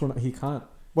 I've watched when he can't.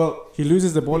 Well, He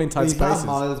loses the ball in tight he's not a spaces.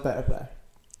 miles better player.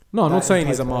 No, I'm That not in saying tight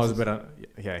he's a miles spaces. better.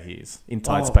 Yeah, he is. In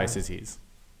tight Oh, spaces, he is.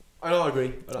 I don't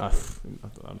agree. I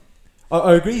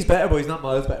I agree he's better, but he's not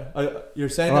miles better. You're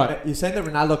saying Alright. that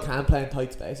Ronaldo can play in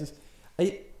tight spaces.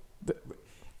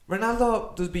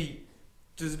 Ronaldo does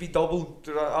be double.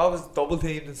 There are always double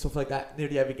teamed and stuff like that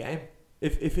nearly every game.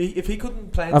 If he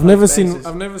couldn't play, in I've tight never spaces,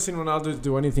 seen Ronaldo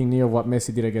do anything near what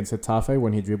Messi did against Getafe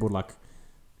when he dribbled like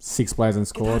 6 players and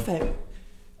scored. Getafe.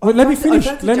 Wait, let me I finish.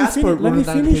 fancy Let me Jasper finish. Let me running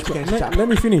down the finish. pitch against Jack. Let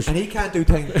me finish. and he can't do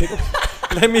things.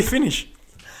 Pickups. Let me finish.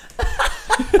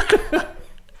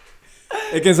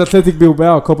 Against Athletic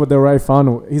Bilbao, Copa del Rey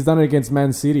final. He's done it against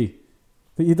Man City.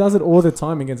 He does it all the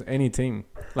time against any team.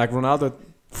 Like Ronaldo,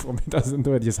 for me, doesn't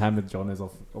do it. Just hammered Jonas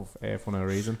off air for no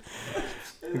reason.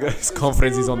 His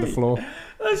confidence is on the floor.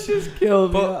 That's just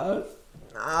killed me.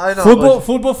 I know.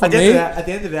 Football for At the me. end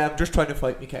of the day, I'm just trying to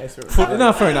fight my case.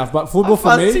 No, fair enough. But football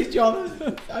for me.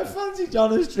 I fancy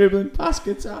Jonas dribbling past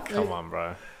Getafe. Come on,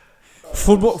 bro.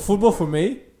 Football for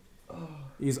me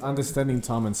is understanding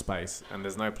time and space, and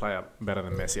there's no player better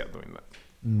than Messi at doing that.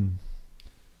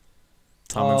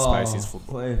 Time and space is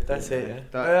football. That's it.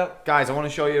 Yeah. Guys, I want to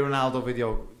show you a Ronaldo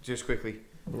video just quickly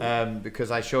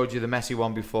because I showed you the Messi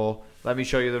one before. Let me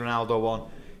show you the Ronaldo one.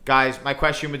 Guys, my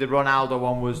question with the Ronaldo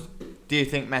one was, do you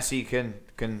think Messi can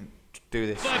do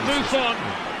this?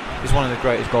 It's one of the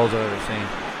greatest goals I've ever seen.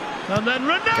 And then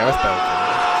Ronaldo! Gareth Bale.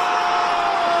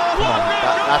 Come on,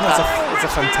 It's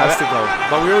a fantastic goal.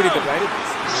 But we already debated this.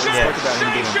 We Yeah. spoke about him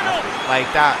being unhappy. like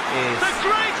that is. The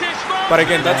greatest moment But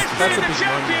again, that's in a big the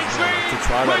moment Champions to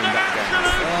try that in that game.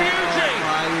 Maximum beauty!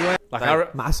 anyway. Like,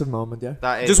 Thank- Massive moment, yeah.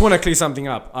 That is just want to clear something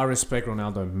up. I respect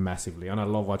Ronaldo massively, and I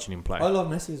love watching him play. I love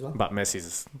Messi as well. But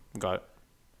Messi's got,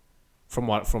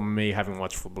 from me having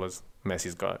watched footballers,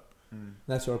 Messi's got.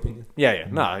 That's your opinion. Yeah.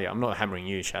 No, yeah. I'm not hammering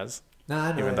you, Shaz.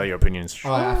 Nah, Even though your opinion's.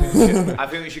 Alright, I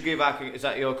think we should give our. Is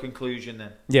that your conclusion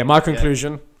then? Yeah, my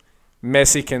conclusion: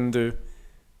 Messi can do.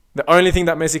 The only thing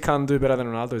that Messi can't do better than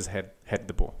Ronaldo is head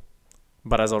the ball.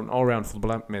 But as an all-round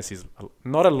footballer, Messi's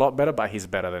not a lot better, but he's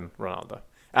better than Ronaldo.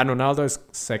 And Ronaldo is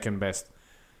second best.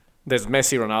 There's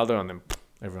Messi, Ronaldo, and then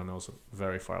everyone else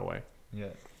very far away. Yeah.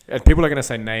 And people are gonna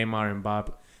say Neymar,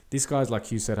 Mbappe. These guys, like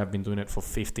you said, have been doing it for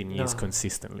 15 years No.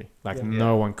 consistently. Like Yeah.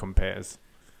 no one compares.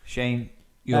 Shane,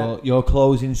 your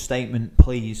closing statement,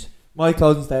 please. My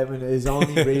closing statement is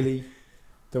only really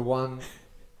the one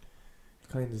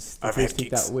kind of I've had statistic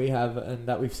kicks. that we have and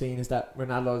that we've seen is that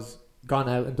Ronaldo's gone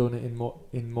out and done it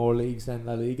in more leagues than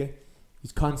La Liga.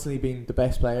 He's constantly been the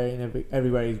best player in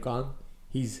everywhere he's gone.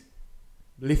 He's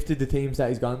lifted the teams that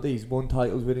he's gone to. He's won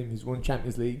titles with him. He's won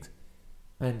Champions Leagues,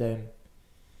 and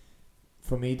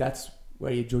for me, that's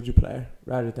where you judge a player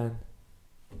rather than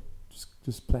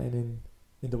just playing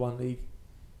in the one league.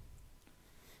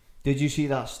 Did you see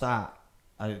that stat?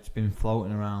 It's been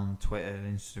floating around Twitter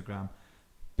and Instagram.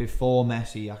 Before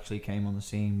Messi actually came on the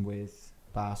scene with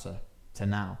Barca to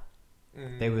now,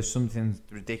 there was something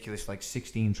ridiculous like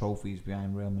 16 trophies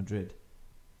behind Real Madrid,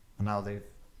 and now they've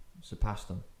surpassed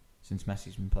them since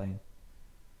Messi's been playing.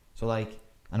 So like,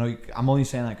 I know I'm only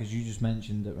saying that because you just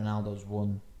mentioned that Ronaldo's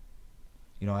won.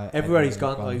 You know, Everywhere he's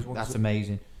gone, he's won That's something.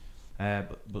 amazing.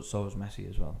 But so has Messi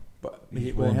as well. But He's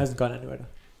he won. hasn't gone anywhere. Though.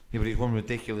 Yeah, but he's won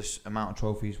ridiculous amount of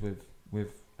trophies with.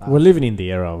 Barca. We're living in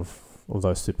the era of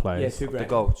those two Yeah, players. two the great.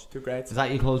 goats. Two greats. Is that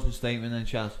your closing statement then,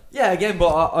 Chaz? Yeah, again, but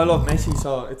I love Messi,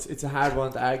 so it's a hard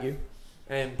one to argue.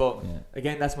 But Yeah.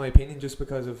 again, that's my opinion, just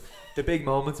because of the big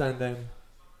moments and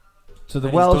So the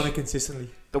and he's done Welsh, it consistently.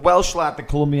 the Welsh lad, the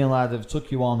Colombian lad, have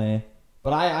took you on here,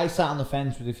 but I sat on the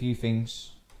fence with a few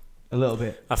things, a little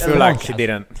bit. I feel like he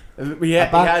didn't. Yeah,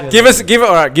 I back he had,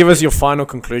 you. Give us your final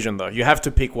conclusion though. You have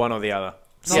to pick one or the other.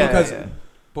 No, because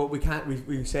but we can't.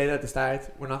 We say that at the start.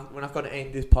 We're not going to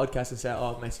end this podcast and say,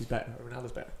 "Oh, Messi's better or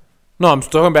Ronaldo's better." No, I'm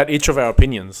talking about each of our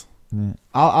opinions. Yeah.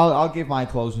 I'll give my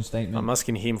closing statement. I'm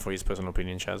asking him for his personal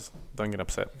opinion, Chaz. Don't get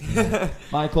upset.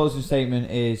 My closing statement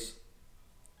is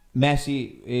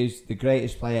Messi is the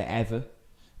greatest player ever.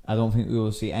 I don't think we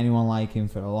will see anyone like him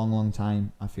for a long, long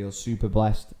time. I feel super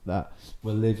blessed that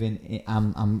we're living.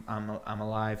 I'm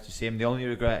alive to see him. The only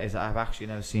regret is that I've actually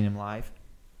never seen him live.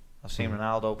 I've seen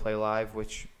Ronaldo play live,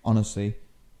 which honestly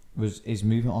was his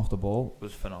movement off the ball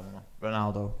was phenomenal.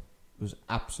 Ronaldo was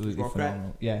absolutely Work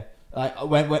phenomenal. Yeah, like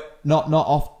when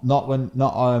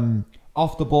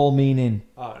off the ball, meaning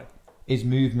Alright. his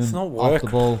movement It's not off work. the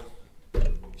ball.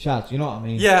 Shad, you know what I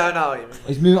mean? Yeah, I know what you mean.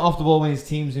 His movement off the ball when his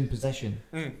team's in possession.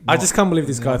 I just can't believe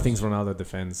this guy No. thinks Ronaldo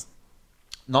defends.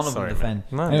 None of Sorry, them defend.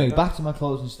 man. No, Anyway, no. back to my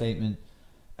closing statement.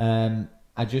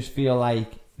 I just feel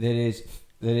like there is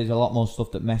a lot more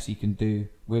stuff that Messi can do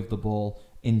with the ball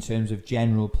in terms of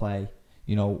general play.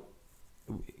 You know,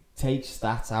 take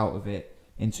stats out of it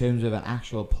in terms of an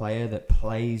actual player that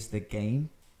plays the game.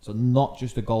 So not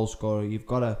just a goal scorer. You've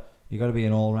got to be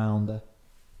an all rounder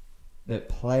that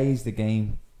plays the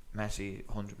game. Messi,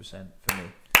 100% for me.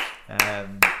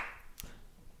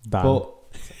 Done. But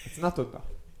It's not done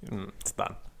though. It's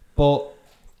done. but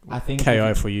I think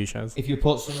KO for you, Chaz. if you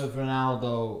put some of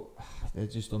Ronaldo, they're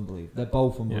just unbelievable. They're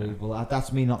both unbelievable.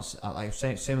 That's me not like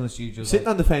similar to you. Just Sitting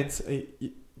like, on the fence.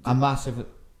 I'm massive.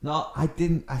 No, I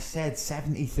didn't. I said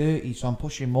 70-30, so I'm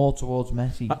pushing more towards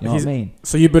Messi. You know what he's- I mean?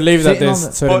 So you believe that Sitting there's on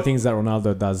the- certain But- things that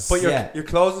Ronaldo does. But your Yeah. your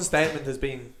closing statement has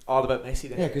been all about Messi.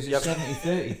 Then. Yeah, because You it's have-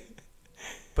 70-30.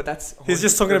 But that's. He's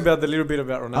just talking about the little bit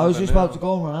about Ronaldo. I was just now. about to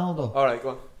go on Ronaldo. All right,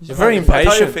 go on. He's very I thought you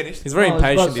were impatient. finished. He's very No, I was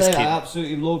about impatient, to this say, kid. I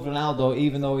absolutely love Ronaldo,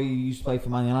 even though he used to play for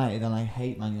Man United, and I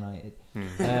hate Man United.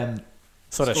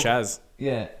 So does so- Shaz.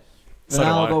 Yeah, So do I.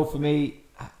 Ronaldo for me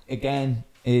again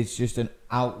is just an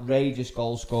outrageous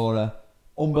goal scorer,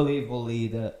 unbelievable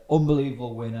leader,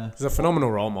 unbelievable winner. He's a phenomenal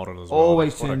role model as well.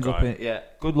 Always What a turns guy. up in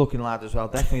good looking lad as well.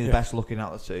 Definitely the best looking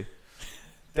out of the two.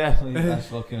 Definitely the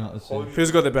best looking out of the two. Who's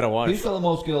got the better wife? Who's got the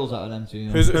most girls out of them two? You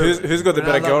know? Who's got the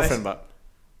better Ronaldo, girlfriend? But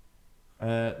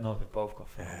No, they've both got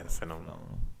yeah, they're phenomenal.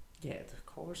 Yeah, of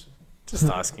course. Just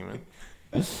asking, man.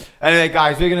 Anyway,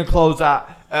 guys, we're gonna close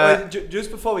that. Wait,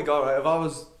 just before we go, right, I've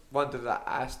always wanted to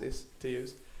ask this to you.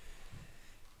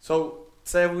 So,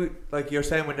 say like you're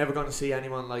saying, we're never going to see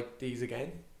anyone like these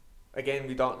again. Again,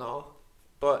 we don't know.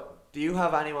 But do you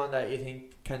have anyone that you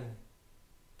think can,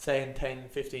 say in 10,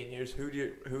 15 years, who do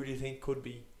you think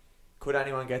could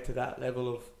anyone get to that level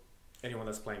of Anyone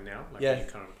that's playing now, like Yeah. any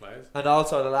current players. And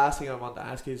also, the last thing I want to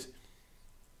ask is,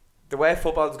 the way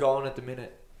football's going at the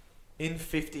minute, in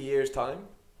 50 years' time,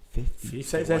 50.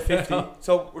 say 50,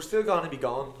 so we're still going to be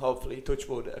gone, hopefully, touch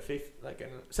wood, at 50, like in,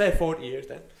 say 40 years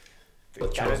then.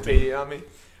 Guarantee, you know what I mean?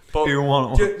 But You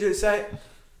want do say,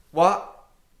 what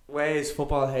way is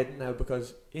football heading now?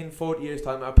 Because in 40 years'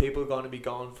 time, are people going to be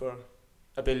gone for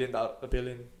 $1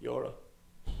 billion euro?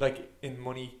 Like, in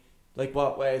money, like,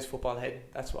 what way is football heading?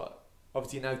 That's what,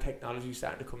 obviously now technology's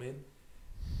starting to come in.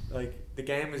 Like, the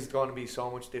game is going to be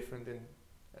so much different in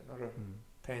another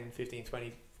 10, 15,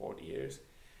 20, 40 years.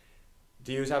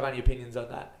 Do you have any opinions on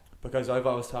that? Because I've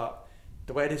always thought,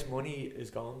 the way this money is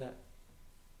going, that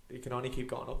it can only keep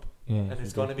going up. Yeah, And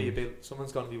it's going to be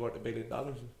someone's going to be worth $1 billion,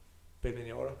 €1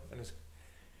 billion, and it's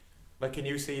like, can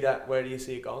you see that? Where do you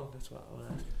see it going? That's what I want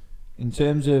to ask. In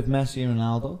terms of Messi and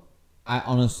Ronaldo,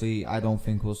 I don't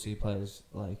think we'll see players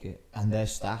like it. And their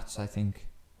stats, I think.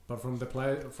 But from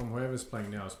whoever's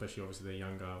playing now, especially obviously the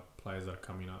younger players that are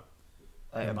coming up,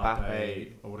 like Mbappe,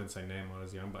 Mbappe. I wouldn't say Neymar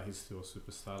is young, but he's still a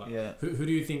superstar. Like, Yeah. Who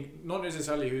do you think? Not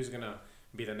necessarily who's gonna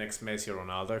be the next Messi or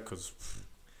Ronaldo,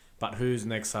 but who's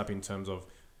next up in terms of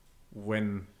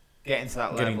when Getting to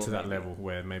that getting level. to that level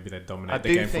where maybe they I dominate the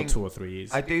do game think- for 2 or 3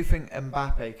 years. I do think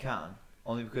Mbappe can,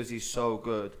 only because he's so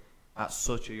good at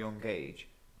such a young age.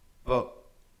 But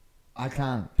I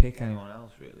can't pick anyone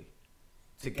else really.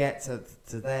 To get to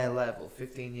their level,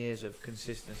 15 years of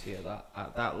consistency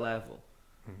at that level.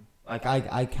 Like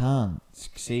I can't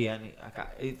see any.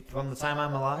 From the time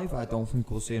I'm alive, I don't think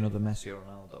we'll see another Messi or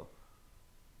Ronaldo.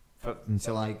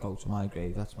 Until I go to my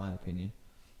grave, that's my opinion.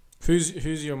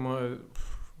 Who's your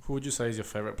who would you say is your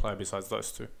favorite player besides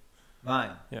those two?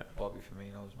 Mine. Yeah. Bobby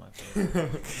Firmino is my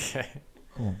favorite. Okay.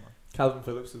 Come on. Calvin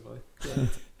Phillips is mine.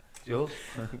 Yours?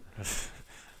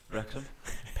 Wrexham.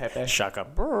 Pepe. Shaka.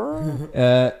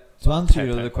 To answer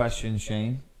your other question,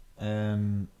 Shane,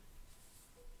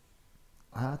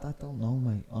 I don't know,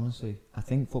 mate. Honestly, I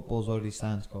think football's already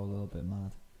starting to go a little bit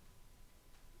mad.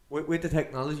 With the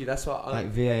technology, that's what I Like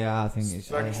VAR, I think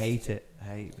it's. I Like- hate it. I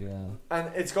hate VAR.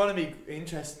 And it's going to be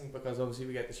interesting because obviously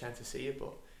we get the chance to see it,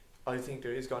 but I think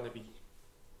there is going to be.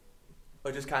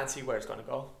 I just can't see where it's going to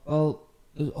go. Well,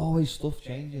 there's always stuff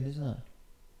changing, isn't it?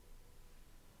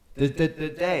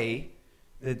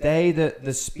 The day that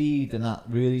the speed and that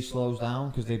really slows down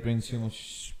because they bring too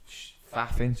much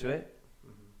faff into it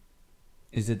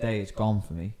is the day it's gone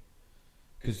for me.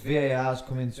 Because VAR's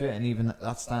come into it and even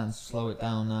that's starting to slow it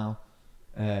down now.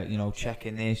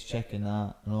 Checking this, checking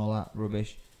that, and all that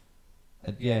rubbish.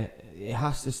 Yeah, it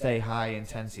has to stay high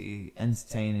intensity,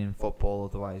 entertaining football,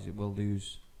 otherwise it will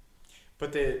lose.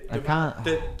 But I can't.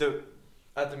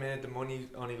 at the minute the money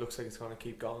only looks like it's going to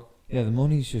keep going Yeah, the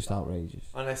money's just outrageous.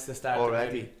 unless they start to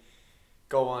Already. maybe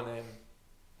go on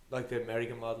like the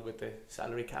American model with the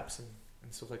salary caps and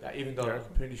stuff like that. Even though Yeah. I'm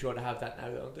pretty sure they have that now,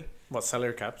 don't they? What,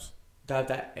 salary caps? They have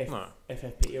that No.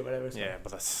 FFP or whatever. Yeah,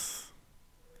 but that's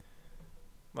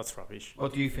rubbish.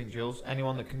 What do you think, Jules?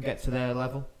 Anyone that can get to their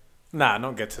level? Nah,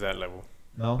 not get to that level.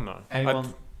 No. No.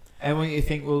 Anyone you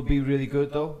think will be really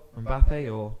good though?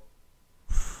 Mbappe or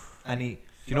any? Do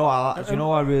you know what do you know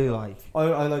what I really like?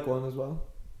 I like one as well.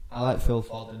 I like Phil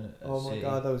Foden at Oh my City.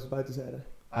 god, I was about to say that.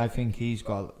 I think he's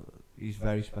a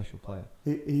very special player.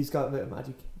 He's got a bit of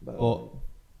magic about But- him.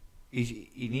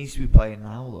 He needs to be playing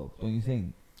now though, don't you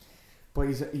think? But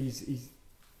he's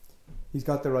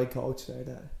got the right coach there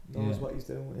that knows Yeah. what he's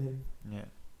doing with him. Yeah.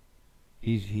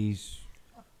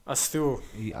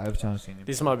 I've time seen him.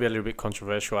 This might be a little bit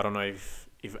controversial. I don't know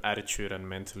if attitude and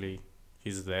mentally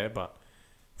he's there, but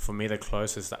for me, the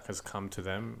closest that has come to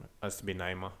them has to be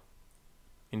Neymar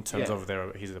in terms Yeah.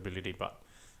 of his ability. But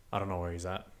I don't know where he's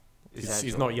at. Is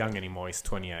He's that not young anymore. He's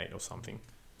 28 or something,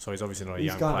 so he's obviously not a He's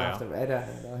young gone player. off the radar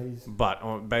now. He's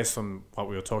But based on what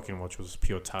we were talking, which was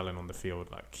pure talent on the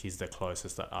field, like he's the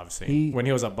closest that I've seen. He- When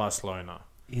he was at Barcelona,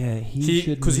 Yeah, He- he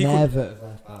should 'cause he could- never have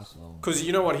left Barcelona. because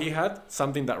you know what he had,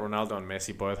 something that Ronaldo and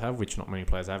Messi both have, which not many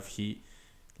players have.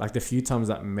 Like the few times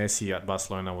that Messi at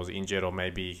Barcelona was injured, or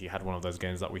maybe he had one of those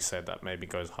games that we said that maybe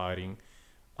goes hiding,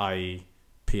 i.e.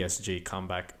 PSG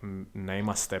comeback,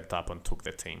 Neymar stepped up and took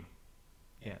the team.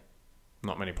 Yeah.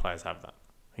 Not many players have that.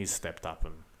 He stepped up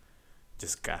and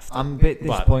just gaffed. I'm a bit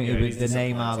But, disappointed yeah, with the he's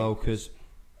Neymar disappointing. though, because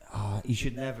he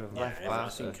should never have left I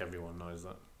Barca. think everyone knows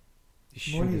that. He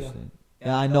should Money, have though. stayed.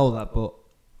 Yeah, I know that, but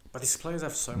But these players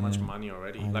have so much Yeah. money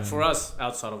already. I Like know. for us,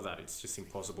 outside of that, it's just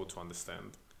impossible to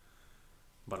understand.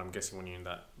 But I'm guessing when you're in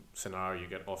that scenario, you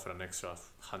get offered an extra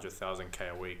 100,000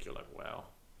 a week. You're like, wow.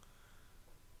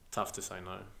 Tough to say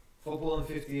no. Football in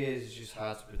 50 years is just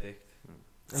hard to predict.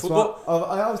 That's Football- what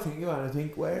I always think about it. I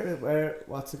think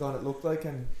what's it going to look like,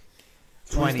 and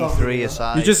 23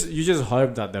 aside. You just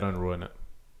hope that they don't ruin it,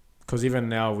 because even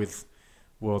now with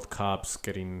World Cups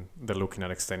they're looking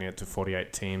at extending it to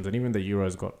 48 teams, and even the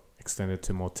Euros got extended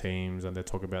to more teams, and they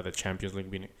talk about the Champions League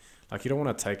being like, you don't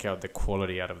want to take out the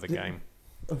quality out of the game.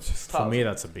 For me,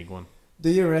 that's a big one. Do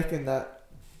you reckon that?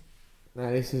 Now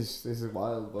this is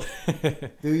wild,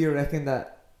 but do you reckon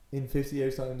that in 50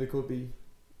 years' time it could be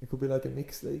like a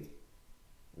mixed league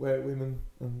where women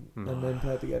and men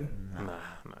play together?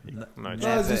 No. No,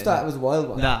 it's just that it was a wild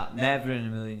one. Nah, never in a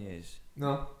million years.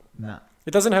 No, Nah.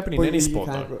 It doesn't happen in But any you sport,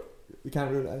 can't though. you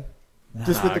can't rule it out. Nah.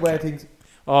 Just with the way okay. things.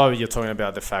 Oh, you're talking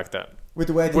about the fact that With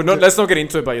the way things. let's not get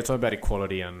into it, but you're talking about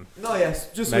equality and No,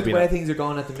 yes, just Maybe with the way not. things are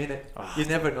going at the minute. Ah. You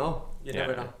never know. You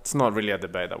never know. it's not really a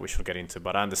debate that we should get into,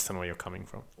 but I understand where you're coming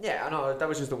from. Yeah, I know. That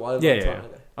was just a wild Yeah, one. yeah, thrown yeah.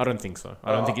 in there. I don't think so.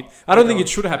 Oh, I don't think no. it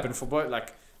should happen for both.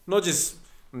 Like,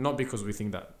 not because we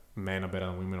think that men are better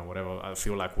than women or whatever. I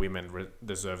feel like women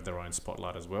deserve their own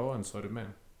spotlight as well, and so do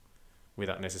men,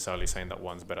 without necessarily saying that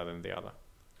one's better than the other.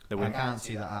 The I women- can't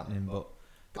see that happening, but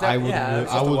But I that- wouldn't. yeah,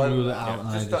 it's I just a wouldn't wild- rule it yeah, out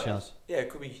just either, that- Chaz. Yeah, it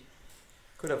could be.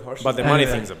 Could have horses. But the money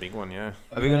Anyway. thing's a big one, yeah.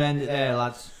 Are we gonna end it there,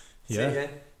 lads? See you again.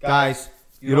 Guys,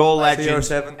 You're all See you legends.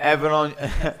 seven. Everyone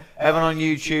on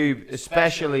YouTube,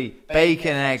 especially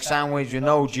bacon and egg sandwich with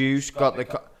no juice. Got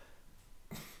the.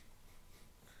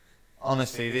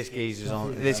 Honestly, this geezer's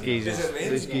on. This geezer's. Is it Lynn?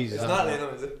 This geezer's It's on. not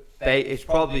Lynn, is it? It's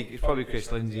probably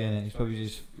Chris Lindsay, innit? He's probably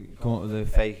just come up with a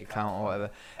fake account or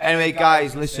whatever. Anyway,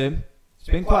 guys, listen. It's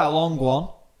been quite a long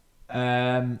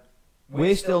one.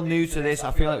 We're still new to this.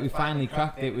 I feel like we finally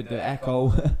cracked it with the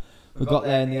echo. We got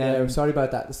there in the Yeah, I'm end. sorry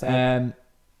about that. The same.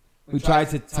 We tried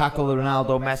to tackle the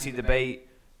Ronaldo Messi debate,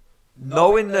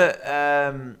 knowing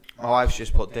that my wife's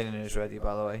just put dinner is ready,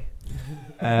 by the way.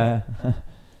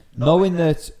 Knowing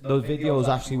that those videos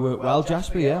actually work well,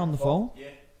 Jasper, yeah, on the phone. Yeah,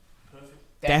 perfect.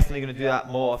 Definitely going to do that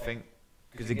more, I think,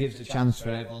 Because it gives a chance for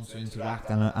everyone to interact,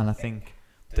 and I think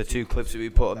the two clips that we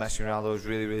put of Messi and Ronaldo is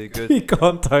really, really good. Go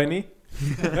on, Tony.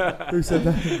 Who said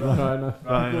that?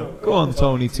 Right, Go on,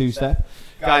 Tony, two-step.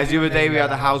 Guys, the other day we had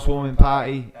a housewarming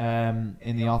party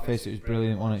in the office. It was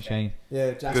brilliant, wasn't it, Shane?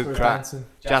 Yeah, Jasper was crack. dancing.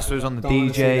 Jasper was on the Don't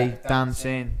wanna see DJ, that.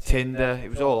 dancing, Tinder. It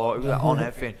was all on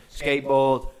everything.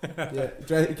 Skateboard.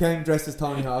 Yeah, he came dressed as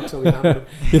Tony Hawk, so we hammered him.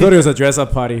 He thought it was a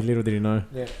dress-up party. Little did he know.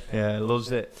 Yeah. Yeah,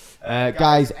 loves it.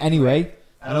 Guys, anyway,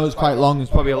 I know it's quite long. There's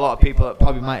probably a lot of people that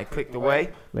probably might have clicked away.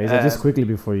 Laser, just Um, quickly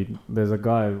before you, there's a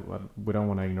guy, we don't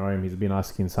want to ignore him. He's been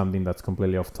asking something that's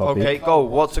completely off topic. Okay, go.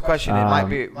 What's the question?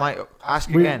 It might ask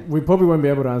again. We probably won't be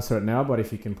able to answer it now, but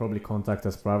if you can probably contact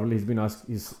us privately.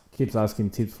 He keeps asking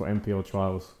tips for MPL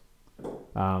trials.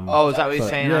 Oh, is that what he's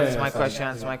saying? yeah, Answer my so- question.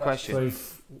 Answer my question. So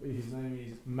if his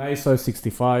name is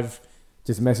Meso65,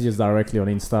 just messages directly on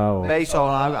Insta or Meso,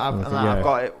 I've Yeah.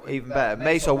 got it even better.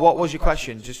 Meso, what was your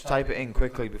question? Just type it in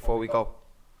quickly before we go.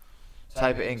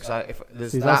 Type it in, because if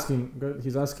there's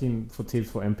he's asking for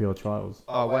tips for MPL trials.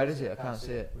 Oh, where is it? I can't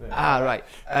see it. Right.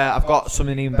 I've got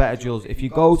something even better, Jules. If you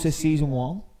go to season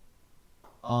 1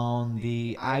 on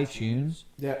the iTunes,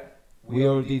 Yeah. we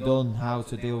already done how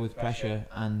to deal with pressure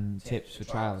and tips for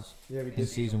trials Yeah, we in did.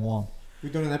 season 1.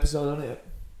 We've done an episode on it.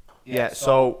 Yeah.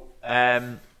 So,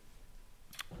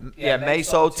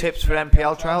 Meso tips for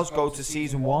MPL trials. Go to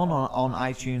season 1 on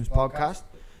iTunes podcast,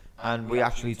 and we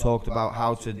actually talked about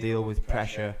how to deal with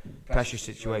pressure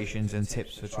situations, and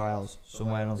tips for trials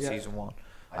somewhere on Yeah. season 1.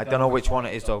 I don't know which one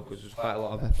it is though, because there's quite a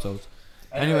lot of episodes.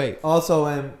 Anyway,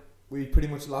 Also, we pretty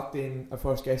much locked in our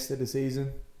first guest of the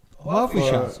season Love we for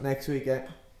shall. next week. Yeah.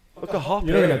 look at Hop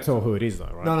You're not here. gonna tell who it is though,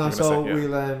 right? No, You're gonna so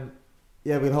say,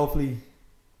 yeah. we'll hopefully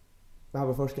have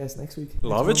our first guest next week.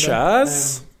 Love Next it, Monday.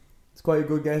 Chaz. It's quite a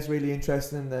good guest, really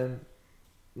interesting, and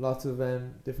lots of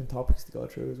different topics to go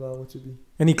through as well, which would be.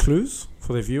 Any clues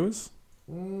for the viewers?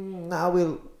 Nah,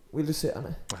 we'll just sit on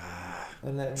it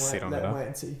and let Sit him on it, huh? wait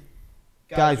and see.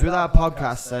 Guys, with our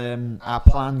podcast, our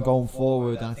plan going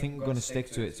forward, and I think we're going to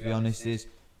stick to it, to be honest, is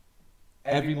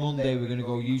every Monday we're going to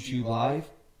go YouTube live.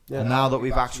 Yeah. And now that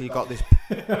we've actually got this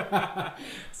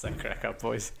It's a crack up,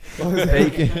 boys.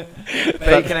 Bacon,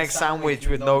 bacon egg sandwich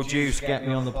with no juice, get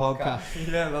me on the podcast.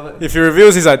 Yeah, I love it. If he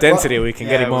reveals his identity, we can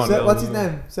get Yeah, him on. What's his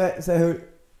name? Say who.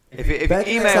 if you Bacon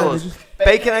email us, sandwiches.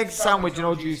 bacon egg sandwich and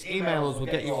no juice, email us, we'll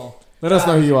get you on. Let us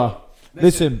know who you are.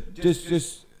 Listen,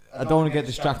 just I don't want to get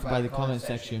distracted by the comment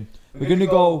section. We're going to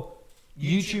go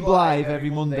YouTube live every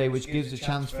Monday, which gives a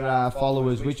chance for our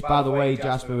followers, which, by the way,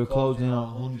 Jasper, we're closing in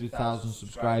on 100,000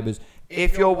 subscribers.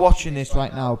 If you're watching this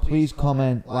right now, please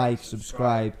comment, like,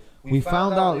 subscribe. We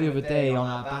found out the other day on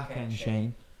our back end,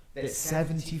 Shane, that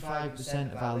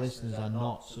 75% of our listeners are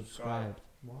not subscribed.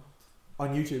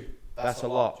 on YouTube. That's a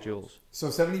lot, Jules. So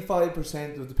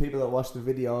 75% of the people that watch the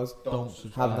videos Don't have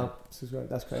subscribe. not subscribed.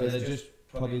 That's So crazy. they're just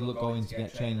probably going to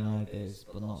get training ideas,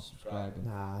 but not subscribing.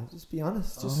 Nah, just be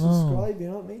honest. Just Oh. subscribe. You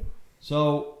know what I mean?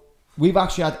 So we've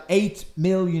actually had 8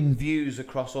 million views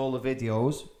across all the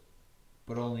videos,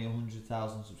 but only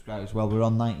 100,000 subscribers. Well, we're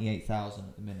on 98,000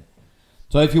 at the minute.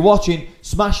 So if you're watching,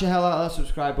 smash the hell out of that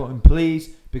subscribe button, please,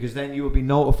 because then you will be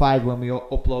notified when we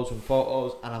upload some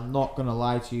photos. And I'm not going to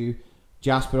lie to you,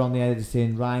 Jasper on the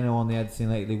editing, Rhino on the editing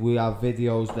lately, we have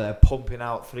videos that are pumping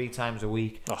out 3 times a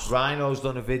week. Rhino's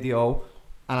done a video,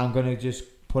 and I'm going to just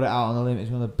put it out on the limit.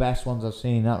 It's one of the best ones I've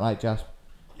seen. That right, Jasper?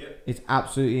 Yep. It's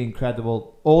absolutely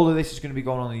incredible. All of this is going to be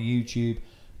going on the YouTube.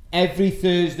 Every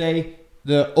Thursday,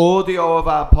 the audio of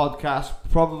our podcast,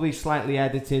 probably slightly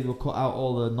edited, we'll cut out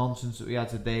all the nonsense that we had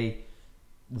today.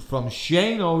 From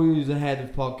Shano, who's the head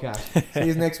of podcast. See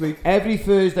you next week. Every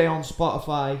Thursday on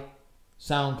Spotify,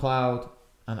 SoundCloud,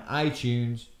 and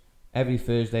iTunes. Every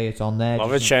Thursday it's on there.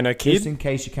 Love it, just Shano Just kid. in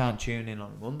case you can't tune in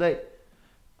on Monday.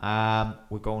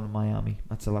 We're going to Miami.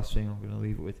 That's the last thing I'm going to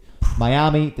leave it with.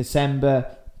 Miami,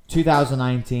 December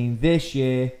 2019. This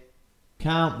year.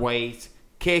 Can't wait.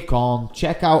 Kick on.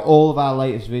 Check out all of our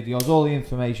latest videos. All the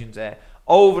information's there.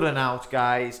 Over and out,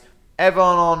 guys.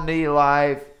 Everyone on the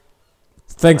live.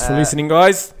 Thanks for listening,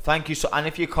 guys. Thank you. And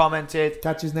if you commented,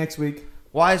 Catch us next week.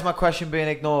 why is my question being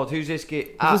ignored? Who's this kid?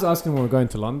 I'm just asking when we're going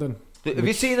to London. Have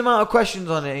you seen the amount of questions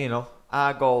on it? You know,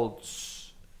 our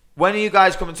golds. When are you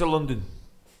guys coming to London?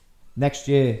 Next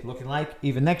year. Looking like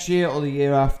either next year or the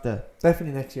year after.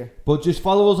 Definitely next year. But just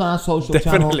follow us on our social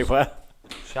Definitely, channels. well.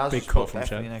 Shaz Big just call put from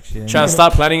definitely Chad. next year. Shall I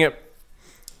start planning it?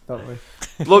 Don't worry.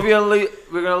 Love you and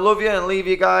we're gonna love you and leave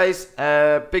you guys.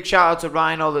 Big shout out to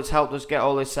Rhino that's helped us get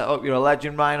all this set up. You're a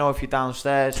legend, Rhino. If you're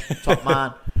downstairs, top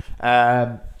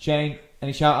man. Shane,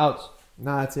 any shout outs?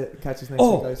 Nah, that's it. Catch us next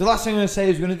week, guys. The last thing I'm going to say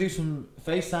is we're going to do some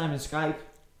FaceTime and Skype.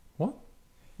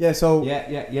 Yeah, so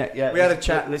Yeah. We had a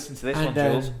chat. Listen to this one,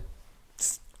 Jules.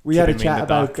 we had a Keeping me in chat the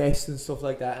about dark. guests and stuff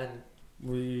like that, and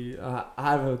we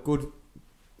have a good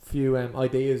few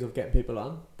ideas of getting people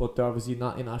on, but they're obviously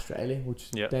not in Australia,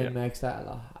 which makes that a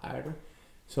lot harder.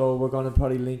 So we're gonna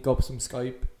probably link up some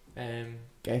Skype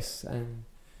guests and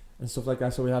stuff like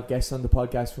that. So we have guests on the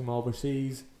podcast from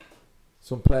overseas,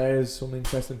 some players, some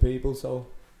interesting people. So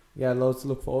yeah, loads to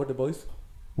look forward to, boys.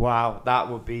 Wow, that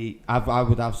would be. I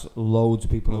would have loads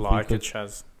of people. Like it,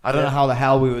 Chaz. I don't know how the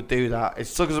hell we would do that. It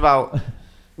took us about.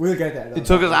 We'll get there. It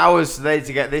took us hours today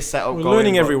to get this set up. We're going,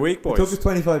 learning but- every week, It took us boys.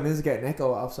 25 minutes to get an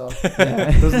echo off, so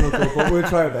it doesn't look good, but we'll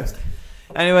try our best.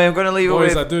 Anyway, I'm gonna leave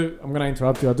Boys, it with. I'm going to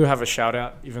interrupt you. I do have a shout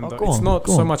out, even though go it's on, not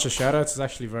go so on. much a shout out. It's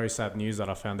actually very sad news that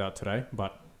I found out today,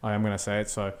 but I am going to say it.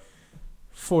 So,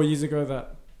 4 years ago,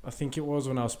 that I think it was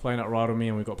when I was playing at Radomir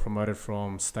and we got promoted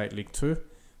from State League 2,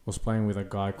 was playing with a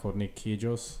guy called Nick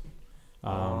Kijos.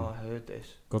 I heard this.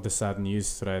 Got the sad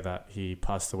news today that he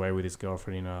passed away with his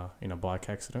girlfriend in a bike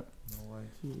accident. No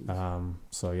way.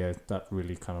 So yeah, that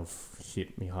really kind of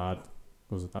hit me hard.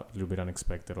 It was a little bit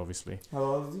unexpected, obviously. How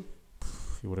old is he?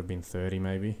 He would have been 30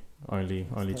 maybe. Only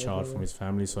child terrible, from yeah. his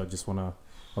family. So I just want to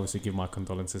obviously give my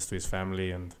condolences to his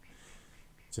family and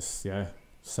just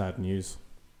sad news.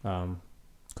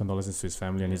 Condolences to his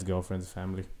family and his girlfriend's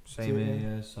family. Same here,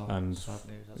 yeah. So And Sad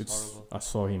news. That's It's horrible. I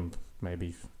saw him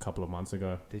maybe a couple of months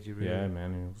ago. Did you really? Yeah,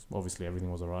 man. It was, obviously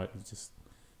everything was alright. It's just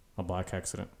a bike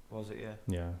accident. Was it? Yeah.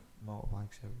 Yeah,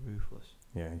 Motorbikes are ruthless.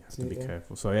 yeah. You have See, to be yeah.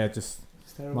 careful. So yeah, just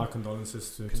It's terrible. my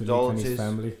condolences to Nick and Condolences. his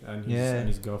family and his, Yeah. and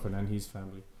his girlfriend and his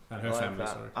family and her I like family. that.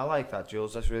 Sorry. I like that,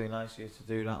 Jules. That's really nice of you to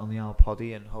do that on the Al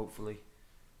Poddy, and hopefully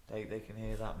they can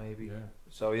hear that maybe. Yeah.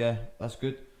 So yeah, that's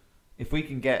good. If we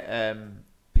can get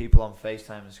people on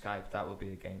FaceTime and Skype, that would be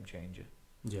a game changer.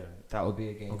 Yeah. that would be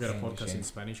a game I'll get a changer, podcast Shane. in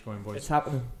Spanish going, boys. It's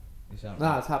happening. Is that Nah,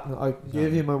 right? it's happening. I Is gave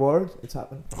that you my word. It's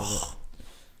happening.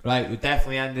 Right, we're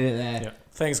definitely ending it there. Yeah.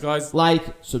 Thanks, guys. Like,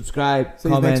 subscribe, See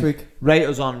you next comment, week. Rate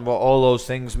us on what all those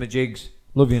things, my jigs.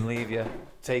 Love you and leave you.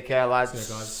 Take care, lads.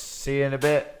 See ya, guys. See you in a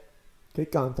bit.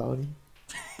 Kick on, Tony.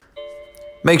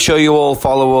 Make sure you all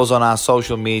follow us on our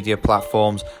social media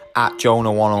platforms at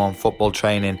Jonah 101 Football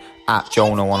Training, at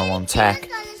Jonah 101 Tech.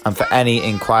 And for any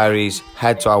inquiries,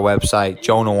 head to our website,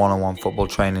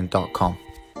 jonah101footballtraining.com.